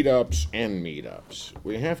tweet-ups and meet-ups.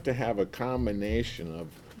 We have to have a combination of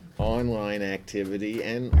online activity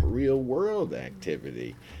and real-world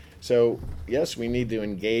activity. So, yes, we need to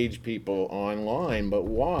engage people online, but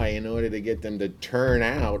why? In order to get them to turn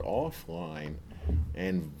out offline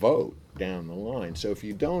and vote down the line. So if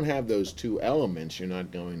you don't have those two elements, you're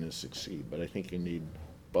not going to succeed. But I think you need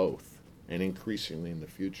both, and increasingly in the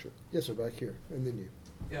future. Yes, sir, back here, and then you.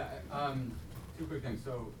 Yeah, two quick things.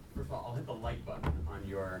 So first of all, I'll hit the like button on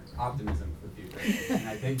your optimism for the future. And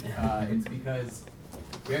I think it's because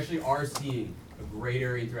we actually are seeing a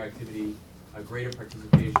greater interactivity, a greater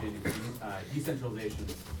participation, decentralization,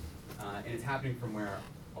 and it's happening from where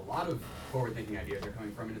a lot of forward-thinking ideas are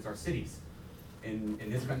coming from, and it's our cities. In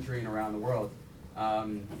this country and around the world,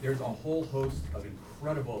 there's a whole host of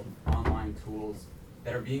incredible online tools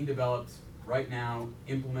that are being developed right now,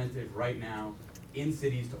 implemented right now in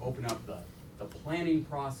cities to open up the planning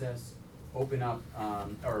process, open up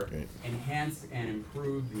or enhance and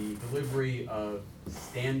improve the delivery of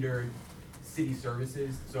standard city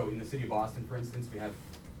services. So in the city of Boston, for instance, we have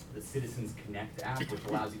the Citizens Connect app, which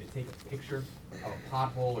allows you to take a picture of a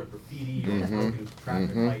pothole or graffiti or a broken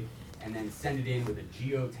traffic light, and then send it in with a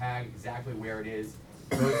geotag exactly where it is,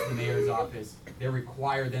 goes to the mayor's office. They're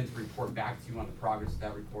required then to report back to you on the progress of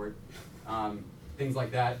that report. Things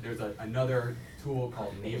like that. There's another tool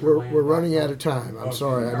called Neighborland. We're running out of time. I'm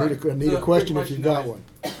sorry. I need a question if you've got one.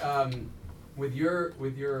 With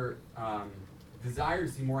your desire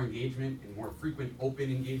to see more engagement and more frequent open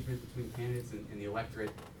engagement between candidates and the electorate,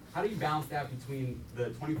 how do you balance that between the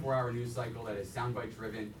 24-hour news cycle that is soundbite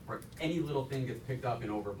driven, where any little thing gets picked up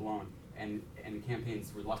and overblown, and the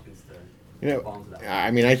campaign's reluctance to fall into that?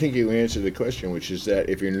 I mean, I think you answered the question, which is that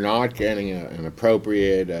if you're not getting an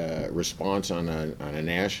appropriate response on a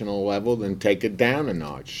national level, then take it down a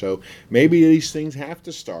notch. So maybe these things have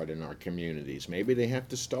to start in our communities. Maybe they have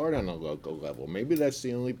to start on a local level. Maybe that's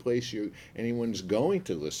the only place anyone's going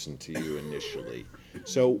to listen to you initially.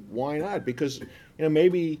 So why not? Because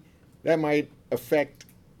maybe that might affect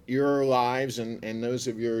your lives and those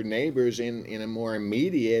of your neighbors in a more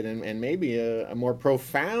immediate and maybe a more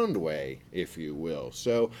profound way, if you will.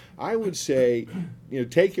 So I would say,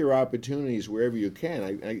 take your opportunities wherever you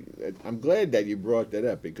can. I'm glad that you brought that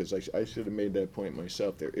up, because I should have made that point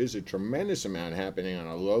myself. There is a tremendous amount happening on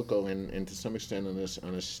a local and to some extent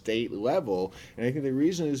on a state level, and I think the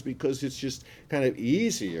reason is because it's just kind of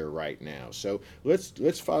easier right now. So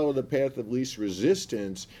let's follow the path of least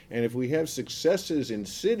resistance, and if we have successes in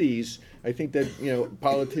cities, I think that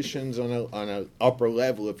politicians on a upper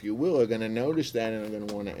level, if you will, are going to notice that and are going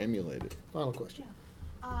to want to emulate it. Final question.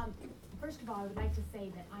 First of all, I would like to say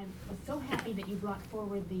that I'm so happy that you brought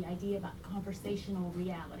forward the idea about conversational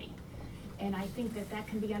reality. And I think that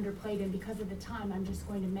can be underplayed, and because of the time, I'm just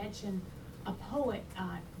going to mention a poet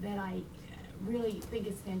that I really think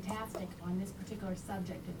is fantastic on this particular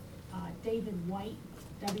subject. David White,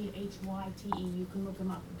 Whyte. You can look him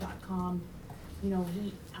up, .com.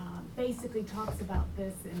 He basically talks about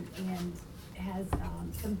this and has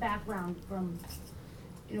some background from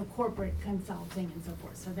corporate consulting and so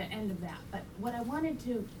forth, so the end of that. But what I wanted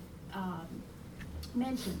to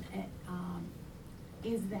mention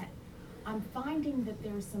is that I'm finding that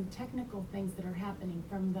there's some technical things that are happening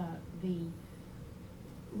from the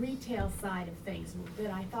retail side of things that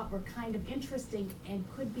I thought were kind of interesting and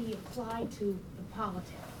could be applied to the politics.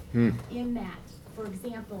 In that, for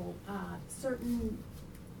example, certain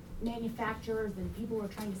manufacturers and people who are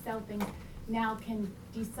trying to sell things now can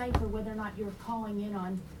decipher whether or not you're calling in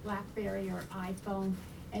on BlackBerry or iPhone,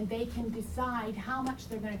 and they can decide how much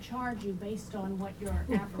they're going to charge you based on what your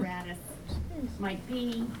apparatus might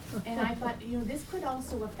be. And I thought, this could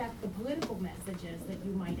also affect the political messages that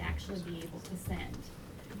you might actually be able to send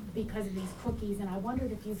because of these cookies. And I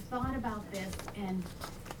wondered if you've thought about this and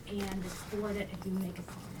explored it, if you make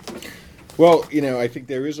a comment. Well, I think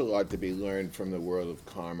there is a lot to be learned from the world of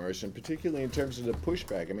commerce, and particularly in terms of the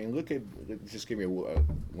pushback. I mean, just give me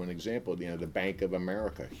one example. The Bank of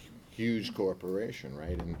America, huge corporation,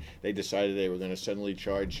 right? And they decided they were going to suddenly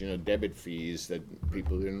charge, debit fees that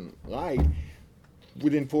people didn't like.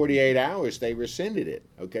 Within 48 hours, they rescinded it,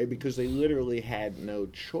 okay, because they literally had no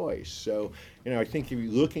choice. So, I think if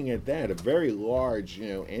you're looking at that, a very large,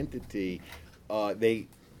 entity,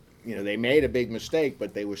 they made a big mistake,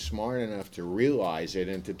 but they were smart enough to realize it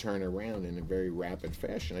and to turn around in a very rapid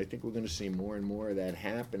fashion. I think we're going to see more and more of that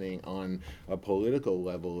happening on a political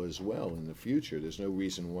level as well in the future. There's no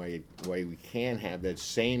reason why we can't have that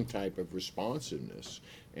same type of responsiveness.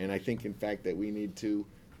 And I think, in fact, that we need to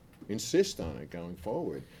insist on it going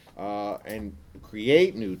forward and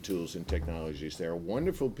create new tools and technologies. There are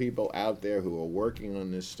wonderful people out there who are working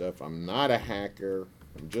on this stuff. I'm not a hacker.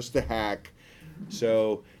 I'm just a hack.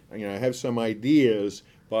 So, I have some ideas,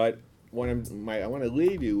 but I want to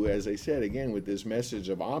leave you, as I said, again, with this message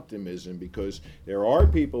of optimism, because there are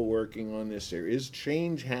people working on this. There is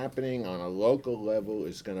change happening on a local level.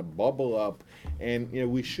 It's going to bubble up, and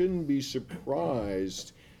we shouldn't be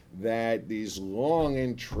surprised that these long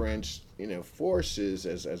entrenched forces,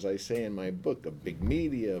 as I say in my book, of big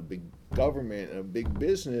media, of big government, of big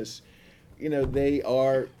business, they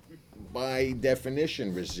are by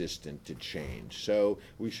definition resistant to change. So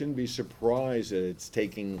we shouldn't be surprised that it's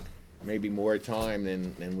taking maybe more time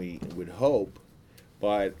than we would hope,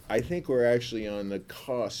 but I think we're actually on the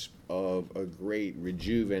cusp of a great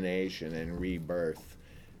rejuvenation and rebirth,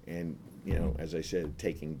 and as I said,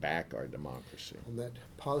 taking back our democracy. On that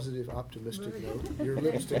positive, optimistic note, your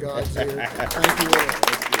lips to God's ear. Thank you all.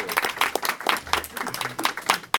 Thank you.